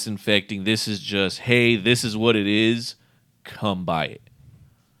 no disinfecting. This is just, hey, this is what it is. Come buy it.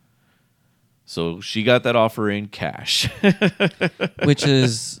 So she got that offer in cash. Which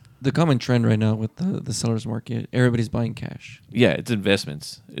is the common trend right now with the seller's market. Everybody's buying cash. Yeah, it's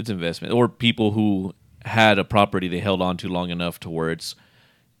investments. It's investment. Or people who had a property they held on to long enough to where it's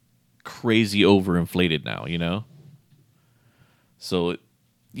crazy overinflated now, So,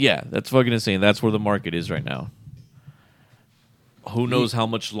 yeah, that's fucking insane. That's where the market is right now. Who knows how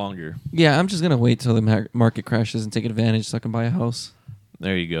much longer? Yeah, I'm just going to wait till the market crashes and take advantage so I can buy a house.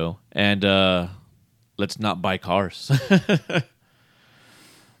 There you go. And let's not buy cars.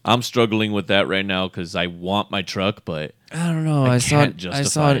 I'm struggling with that right now because I want my truck, but I don't know. I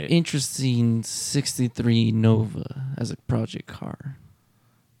saw an interesting 63 Nova as a project car.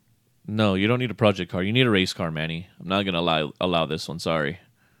 No, you don't need a project car. You need a race car, Manny. I'm not going to allow this one. Sorry.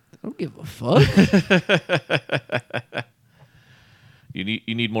 I don't give a fuck. You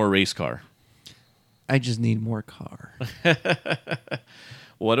need more race car. I just need more car.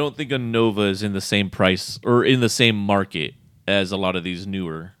 Well, I don't think a Nova is in the same price or in the same market as a lot of these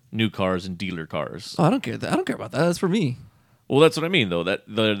new cars and dealer cars. Oh, I don't care. I don't care about that. That's for me. Well, that's what I mean, though. That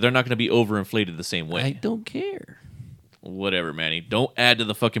they're not going to be overinflated the same way. I don't care. Whatever, Manny. Don't add to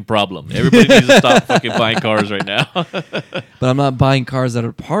the fucking problem. Everybody needs to stop fucking buying cars right now. But I'm not buying cars that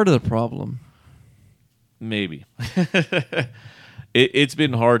are part of the problem. Maybe. It's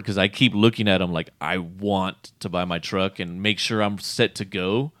been hard because I keep looking at them like I want to buy my truck and make sure I'm set to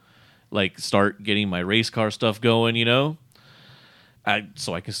go. Like start getting my race car stuff going,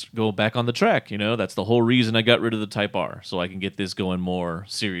 so I can go back on the track, That's the whole reason I got rid of the Type R, so I can get this going more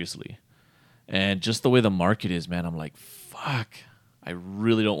seriously. And just the way the market is, man, I'm like, fuck. I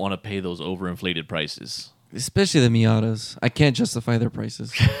really don't want to pay those overinflated prices. Especially the Miatas. I can't justify their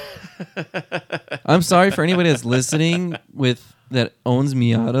prices. I'm sorry for anybody that's listening that owns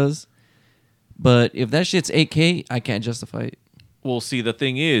Miatas, but if that shit's $8K, I can't justify it. Well, see, the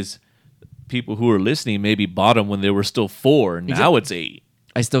thing is, people who are listening maybe bought them when they were still $4. Now it's $8.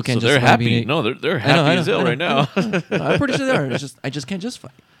 I still can't So they're justify happy. being No, they're I know, happy as hell right now. I'm pretty sure they are. I just can't justify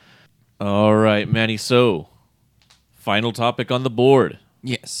it. All right, Manny. So, final topic on the board.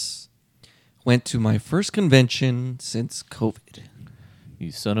 Yes. Went to my first convention since COVID.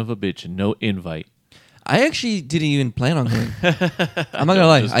 You son of a bitch. No invite. I actually didn't even plan on going. I'm not gonna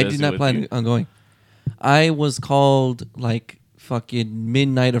lie. Just I did messing not with plan you. on going. I was called like fucking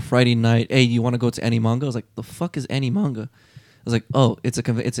midnight of Friday night. Hey, you want to go to Animanga? I was like, the fuck is Animanga? I was like, oh, it's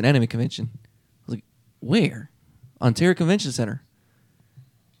an anime convention. I was like, where? Ontario Convention Center.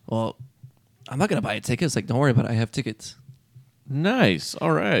 Well, I'm not gonna buy a ticket. It's like, don't worry about it. I have tickets. Nice.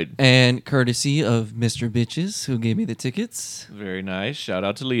 All right. And courtesy of Mr. Bitches, who gave me the tickets. Very nice. Shout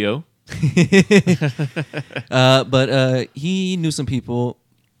out to Leo. But he knew some people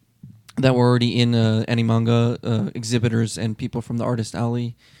that were already in Animanga exhibitors and people from the Artist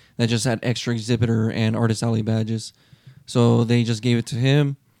Alley that just had extra exhibitor and Artist Alley badges. So they just gave it to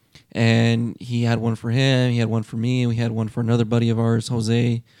him, and he had one for him, he had one for me, and we had one for another buddy of ours,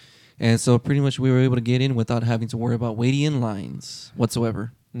 Jose. And so pretty much we were able to get in without having to worry about waiting in lines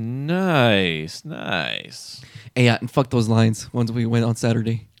whatsoever. Nice. Nice. Hey, yeah, and fuck those lines once we went on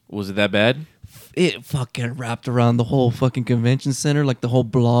Saturday. Was it that bad? It fucking wrapped around the whole fucking convention center, like the whole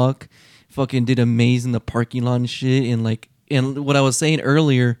block. Fucking did amazing, the parking lot and shit. And what I was saying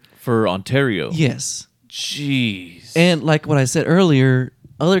earlier, For Ontario? yes. Jeez. And like what I said earlier,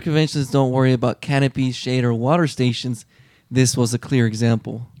 other conventions don't worry about canopies, shade, or water stations. This was a clear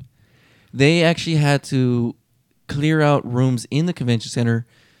example. They actually had to clear out rooms in the convention center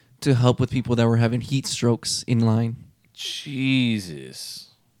to help with people that were having heat strokes in line.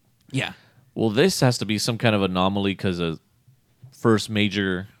 Jesus. Yeah. Well, this has to be some kind of anomaly because of first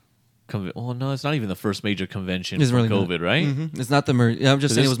major... well, no, it's not even the first major convention It's for really COVID, not. right? Mm-hmm. It's not the I'm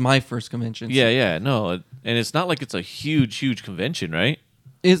just saying it was my first convention. Yeah, yeah, no. And it's not like it's a huge convention, right?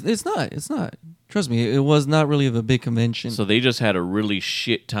 It's not. It's not. Trust me, it was not really of a big convention. So they just had a really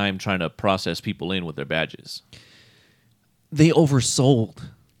shit time trying to process people in with their badges. They oversold,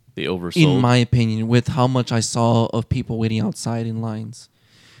 They oversold. in my opinion, with how much I saw of people waiting outside in lines.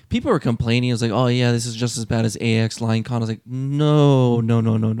 People were complaining. It was like, oh, yeah, this is just as bad as AX LineCon. I was like, no.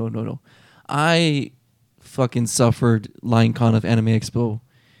 I fucking suffered LineCon of Anime Expo.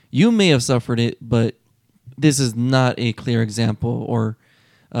 You may have suffered it, but this is not a clear example or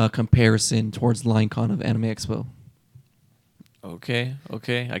comparison towards LineCon of Anime Expo. Okay.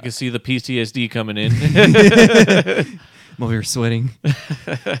 I can see the PTSD coming in. I'm over here sweating,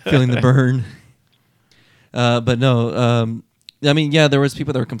 feeling the burn. But no, I mean, yeah, there was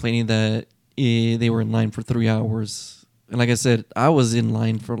people that were complaining that they were in line for 3 hours. And like I said, I was in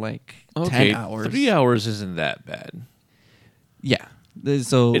line for like 10 hours. 3 hours isn't that bad. Yeah.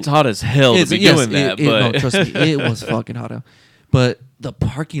 So It's hot as hell to be doing that, but no, trust me, it was fucking hot out. But the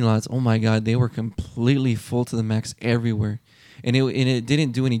parking lots, oh my god, they were completely full to the max everywhere, and it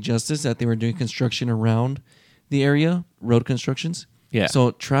didn't do any justice that they were doing construction around the area, road constructions. Yeah.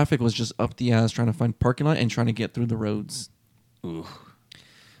 So traffic was just up the ass trying to find parking lot and trying to get through the roads. Ooh.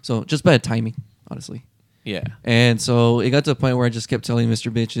 So just bad timing, honestly. Yeah. And so it got to a point where I just kept telling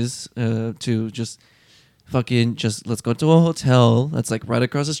Mr. Bitches to just let's go to a hotel that's like right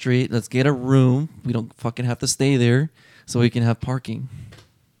across the street. Let's get a room. We don't fucking have to stay there so we can have parking.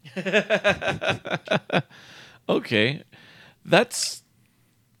 Okay. That's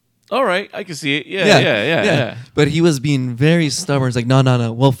all right. I can see it. Yeah. But he was being very stubborn. It's like,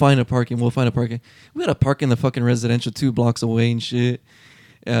 no. We'll find a parking. We had a park in the fucking residential 2 blocks away and shit.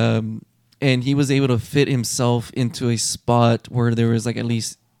 And he was able to fit himself into a spot where there was like at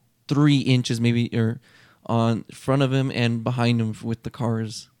least 3 inches maybe or on front of him and behind him with the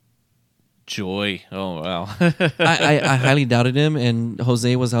cars. Joy. Oh, wow. I highly doubted him, and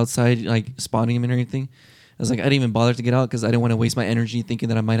Jose was outside like spotting him and everything. I was like, I didn't even bother to get out because I didn't want to waste my energy thinking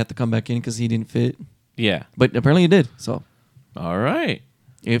that I might have to come back in because he didn't fit. Yeah. But apparently he did. So All right.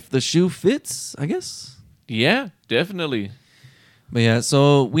 if the shoe fits, I guess. Yeah, definitely. But yeah,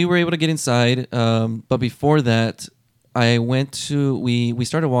 so we were able to get inside. But before that, I went to we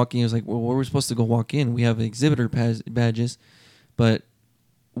started walking. It was like, well, where are we supposed to go walk in? We have exhibitor badges, but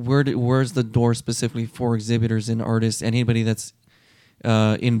where's the door specifically for exhibitors and artists and anybody that's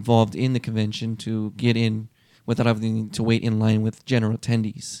involved in the convention to get in without having to wait in line with general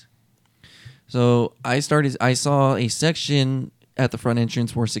attendees? So I saw a section at the front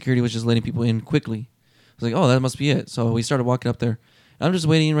entrance where security was just letting people in quickly. I was like, oh, that must be it. So we started walking up there. I'm just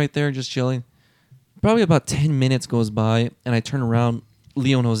waiting right there, just chilling. Probably about 10 minutes goes by, and I turn around.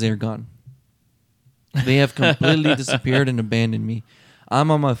 Leo and Jose are gone. They have completely disappeared and abandoned me.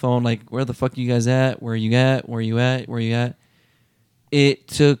 I'm on my phone like, where the fuck are you guys at? Where are you at? Where are you at? Where are you at? it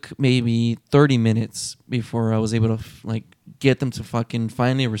took maybe 30 minutes before I was able to like get them to fucking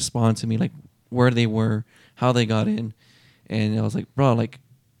finally respond to me, like where they were, how they got in. And I was like, bro, like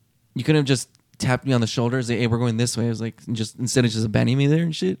you couldn't have just tapped me on the shoulder and say, hey, we're going this way. I was like, just instead of just abandoning me there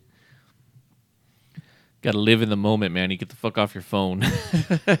and shit. Gotta live in the moment, man. You get the fuck off your phone.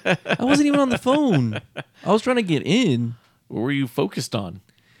 I wasn't even on the phone. I was trying to get in. What were you focused on?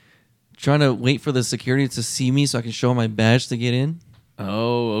 Trying to wait for the security to see me so I can show my badge to get in.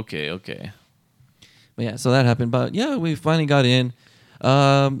 Oh, okay. But yeah, so that happened. But yeah, we finally got in.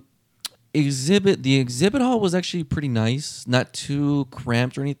 The exhibit hall was actually pretty nice. Not too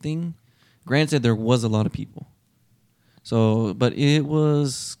cramped or anything. Granted, there was a lot of people. So, but it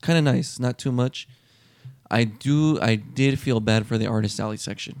was kind of nice. Not too much. I did feel bad for the artist alley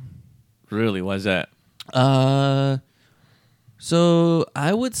section. Really? Why's that? So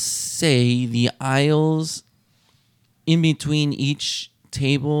I would say the aisles in between each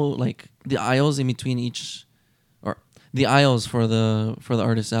table, like the aisles in between each, or the aisles for the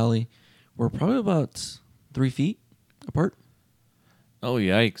artist alley, were probably about 3 feet apart. Oh,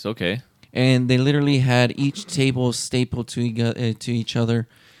 yikes. Okay. And they literally had each table stapled to each other.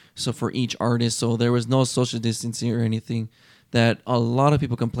 So for each artist, so there was no social distancing or anything that a lot of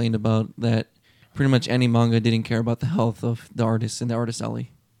people complained about, that pretty much any manga didn't care about the health of the artists in the artist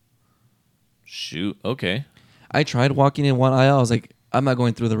alley. Shoot. Okay. I tried walking in one aisle. I was like, I'm not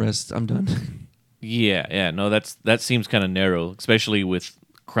going through the rest. I'm done. Yeah. No, that seems kind of narrow, especially with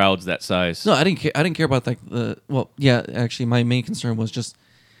crowds that size. No, I didn't care. I didn't care about like actually my main concern was just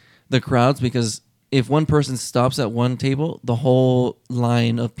the crowds, because if one person stops at one table, the whole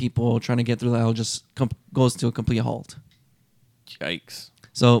line of people trying to get through the aisle just goes to a complete halt. Yikes.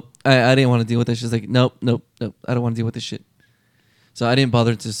 So I didn't want to deal with this. She's like, nope. I don't want to deal with this shit. So I didn't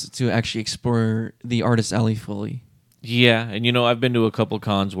bother to actually explore the artist alley fully. Yeah, and I've been to a couple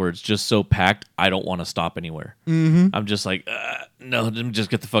cons where it's just so packed, I don't want to stop anywhere. Mm-hmm. I'm just like, no, let me just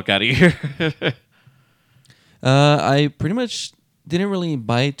get the fuck out of here. I pretty much didn't really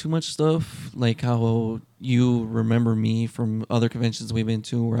buy too much stuff, like how you remember me from other conventions we've been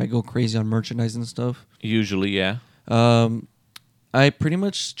to where I go crazy on merchandise and stuff. Usually, yeah. I pretty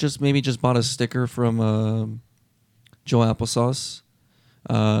much just bought a sticker from Joe Applesauce.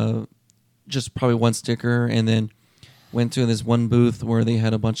 Just probably one sticker, and then went to this one booth where they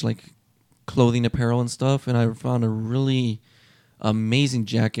had a bunch of like clothing apparel and stuff, and I found a really amazing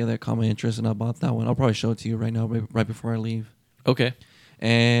jacket that caught my interest, and I bought that one. I'll probably show it to you right now, right before I leave. Okay.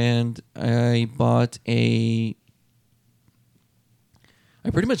 And I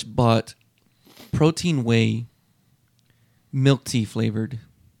pretty much bought protein whey milk tea flavored.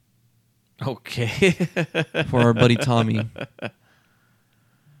 Okay. For our buddy Tommy.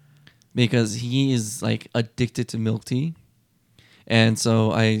 Because he is like addicted to milk tea. And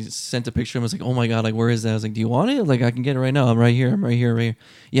so I sent a picture. I was like, oh my God, like, where is that? I was like, do you want it? Like, I can get it right now. I'm right here.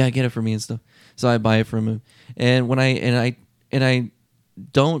 Yeah, get it for me and stuff. So I buy it from him. And when I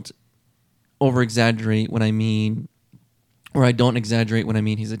don't over exaggerate when I mean, or I don't exaggerate when I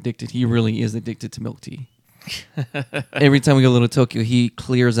mean he's addicted. He really is addicted to milk tea. Every time we go to Little Tokyo, he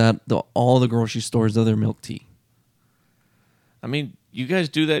clears out all the grocery stores of their milk tea. I mean, you guys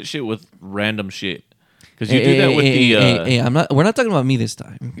do that shit with random shit. Because you do that with the... we're not talking about me this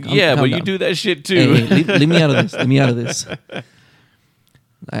time. Yeah, but you do that shit too. Leave me out of this.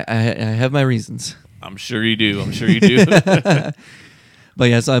 I have my reasons. I'm sure you do. But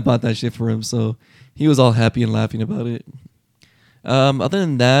yeah, so I bought that shit for him. So he was all happy and laughing about it. Other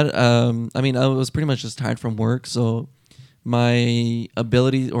than that, I mean, I was pretty much just tired from work. So my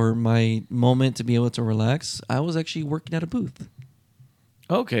ability or my moment to be able to relax, I was actually working at a booth.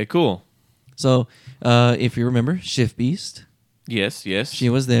 Okay, cool. So if you remember, Shift Beast. Yes. She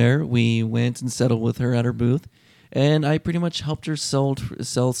was there. We went and settled with her at her booth. And I pretty much helped her sell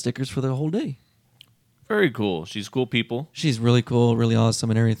stickers for the whole day. Very cool. She's cool people. She's really cool, really awesome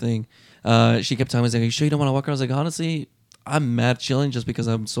and everything. She kept telling me, like, "Are you sure you don't want to walk around?" I was like, honestly, I'm mad chilling just because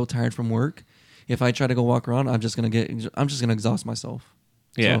I'm so tired from work. If I try to go walk around, I'm just gonna exhaust myself.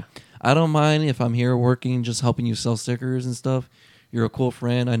 Yeah. So I don't mind if I'm here working, just helping you sell stickers and stuff. You're a cool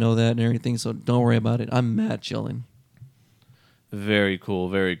friend. I know that and everything. So don't worry about it. I'm mad chilling. Very cool.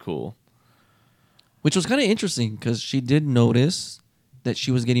 Very cool. Which was kind of interesting because she did notice that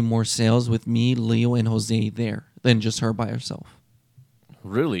she was getting more sales with me, Leo, and Jose there than just her by herself.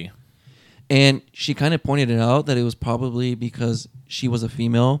 Really? And she kind of pointed it out that it was probably because she was a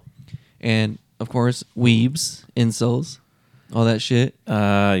female. And, of course, weebs, incels, all that shit.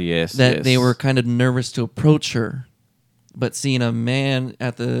 Yes. That they were kind of nervous to approach her. But seeing a man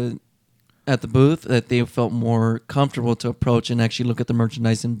at the at the booth that they felt more comfortable to approach and actually look at the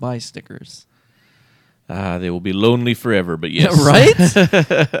merchandise and buy stickers. They will be lonely forever, but yes. Right?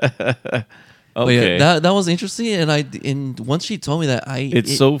 Okay. Yeah, that was interesting, and once she told me that,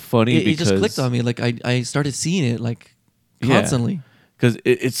 it's so funny it because just clicked on me. Like I started seeing it like Yeah. constantly. Because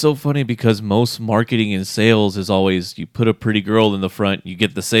it's so funny because most marketing and sales is always you put a pretty girl in the front, you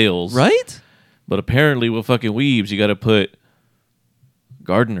get the sales. Right? But apparently with fucking weebs, you got to put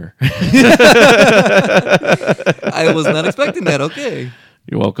gardener. I was not expecting that. Okay.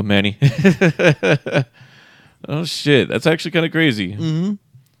 You're welcome, Manny. Oh, shit. That's actually kind of crazy. Mm-hmm.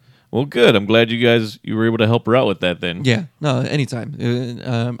 Well, good. I'm glad you were able to help her out with that then. Yeah. No, anytime.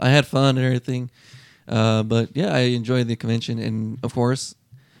 I had fun and everything. But yeah, I enjoyed the convention, and of course,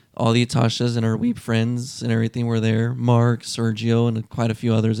 all the Atashas and our Weeb friends and everything were there. Mark, Sergio, and quite a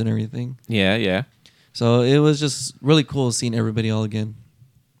few others and everything. Yeah, yeah. So it was just really cool seeing everybody all again.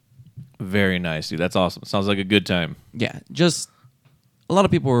 Very nice, dude. That's awesome. Sounds like a good time. Yeah, just a lot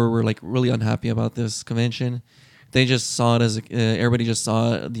of people were like really unhappy about this convention. They just saw it as everybody just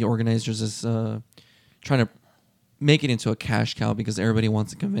saw the organizers as trying to make it into a cash cow because everybody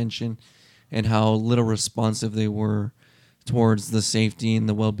wants a convention, and how little responsive they were towards the safety and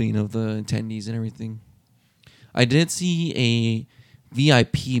the well-being of the attendees and everything. I did see a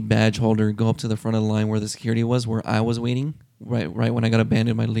VIP badge holder go up to the front of the line where the security was, where I was waiting, right when I got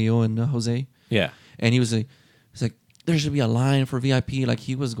abandoned by Leo and Jose. Yeah. And he was like, there should be a line for VIP. Like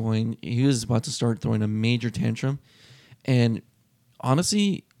he was about to start throwing a major tantrum. And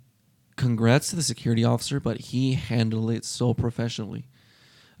honestly, congrats to the security officer, but he handled it so professionally.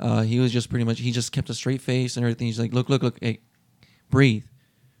 He was just pretty much, he just kept a straight face and everything. He's like, look, hey, breathe.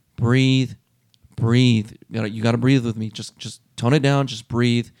 You got to breathe with me. Just tone it down. Just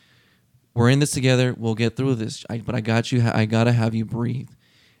breathe. We're in this together. We'll get through this. But I got you. I got to have you breathe.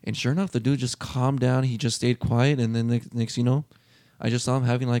 And sure enough, the dude just calmed down. He just stayed quiet. And then next you know, I just saw him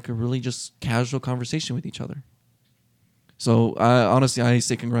having like a really just casual conversation with each other. So honestly, I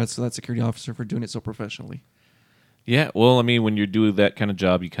say congrats to that security officer for doing it so professionally. Yeah, well, I mean, when you're doing that kind of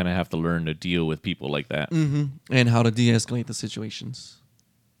job, you kind of have to learn to deal with people like that. Mm-hmm. And how to de-escalate the situations.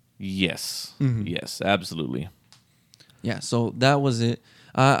 Yes. Mm-hmm. Yes, absolutely. Yeah, so that was it.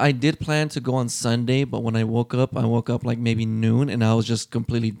 I did plan to go on Sunday, but when I woke up like maybe noon, and I was just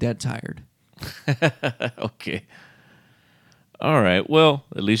completely dead tired. Okay. All right. Well,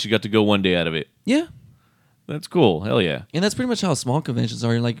 at least you got to go one day out of it. Yeah. That's cool. Hell yeah. And that's pretty much how small conventions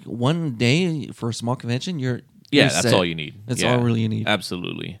are. Like one day for a small convention, you're that's set. all you need. That's all really you need.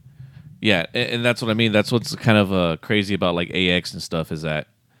 Absolutely. Yeah, and that's what I mean. That's what's kind of crazy about like AX and stuff is that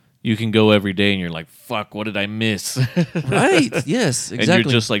you can go every day and you're like, fuck, what did I miss? Right. Yes, exactly. And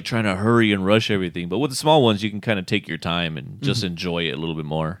you're just like trying to hurry and rush everything. But with the small ones, you can kind of take your time and just enjoy it a little bit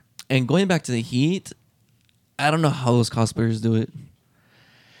more. And going back to the heat, I don't know how those cosplayers do it.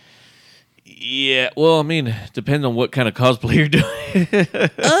 Yeah, well, I mean, depends on what kind of cosplay you're doing.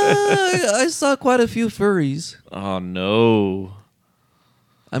 I saw quite a few furries. Oh, no.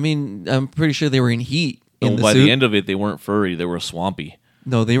 I mean, I'm pretty sure they were in heat. And by the end of it, they weren't furry. They were swampy.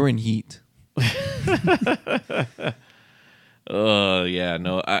 No, they were in heat. Yeah,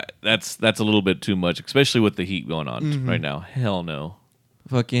 no, that's a little bit too much, especially with the heat going on right now. Hell no.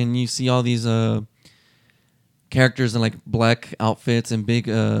 Fucking, you see all these characters in like black outfits and big,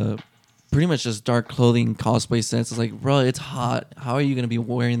 pretty much just dark clothing cosplay sets. It's like, bro, it's hot. How are you gonna be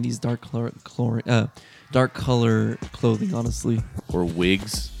wearing these dark color clothing? Honestly, Or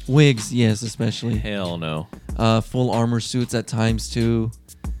wigs. Wigs, yes, especially. Hell no. Full armor suits at times too.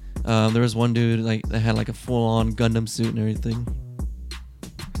 There was one dude like that had like a full-on Gundam suit and everything.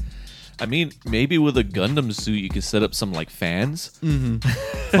 I mean, maybe with a Gundam suit, you could set up some like fans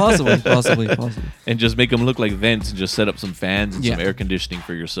Possibly. and just make them look like vents and just set up some fans and Yeah. some air conditioning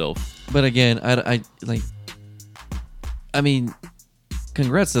for yourself. But again, I mean,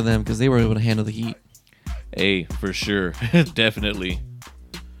 congrats to them because they were able to handle the heat. Hey, for sure. Definitely.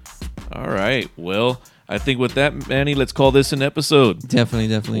 All right. Well, I think with that, Manny, let's call this an episode.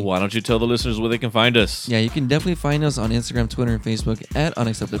 Definitely. Why don't you tell the listeners where they can find us? Yeah, you can definitely find us on Instagram, Twitter, and Facebook at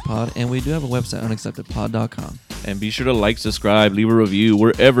UnacceptedPod, and we do have a website, unacceptedpod.com. And be sure to like, subscribe, leave a review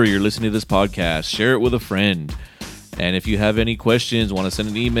wherever you're listening to this podcast. Share it with a friend. And if you have any questions, want to send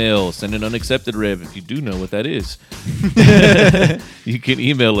an email, send an unaccepted rev if you do know what that is. You can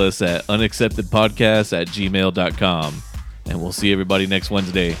email us at unacceptedpodcast@gmail.com. And we'll see everybody next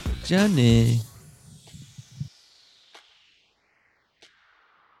Wednesday. Johnny.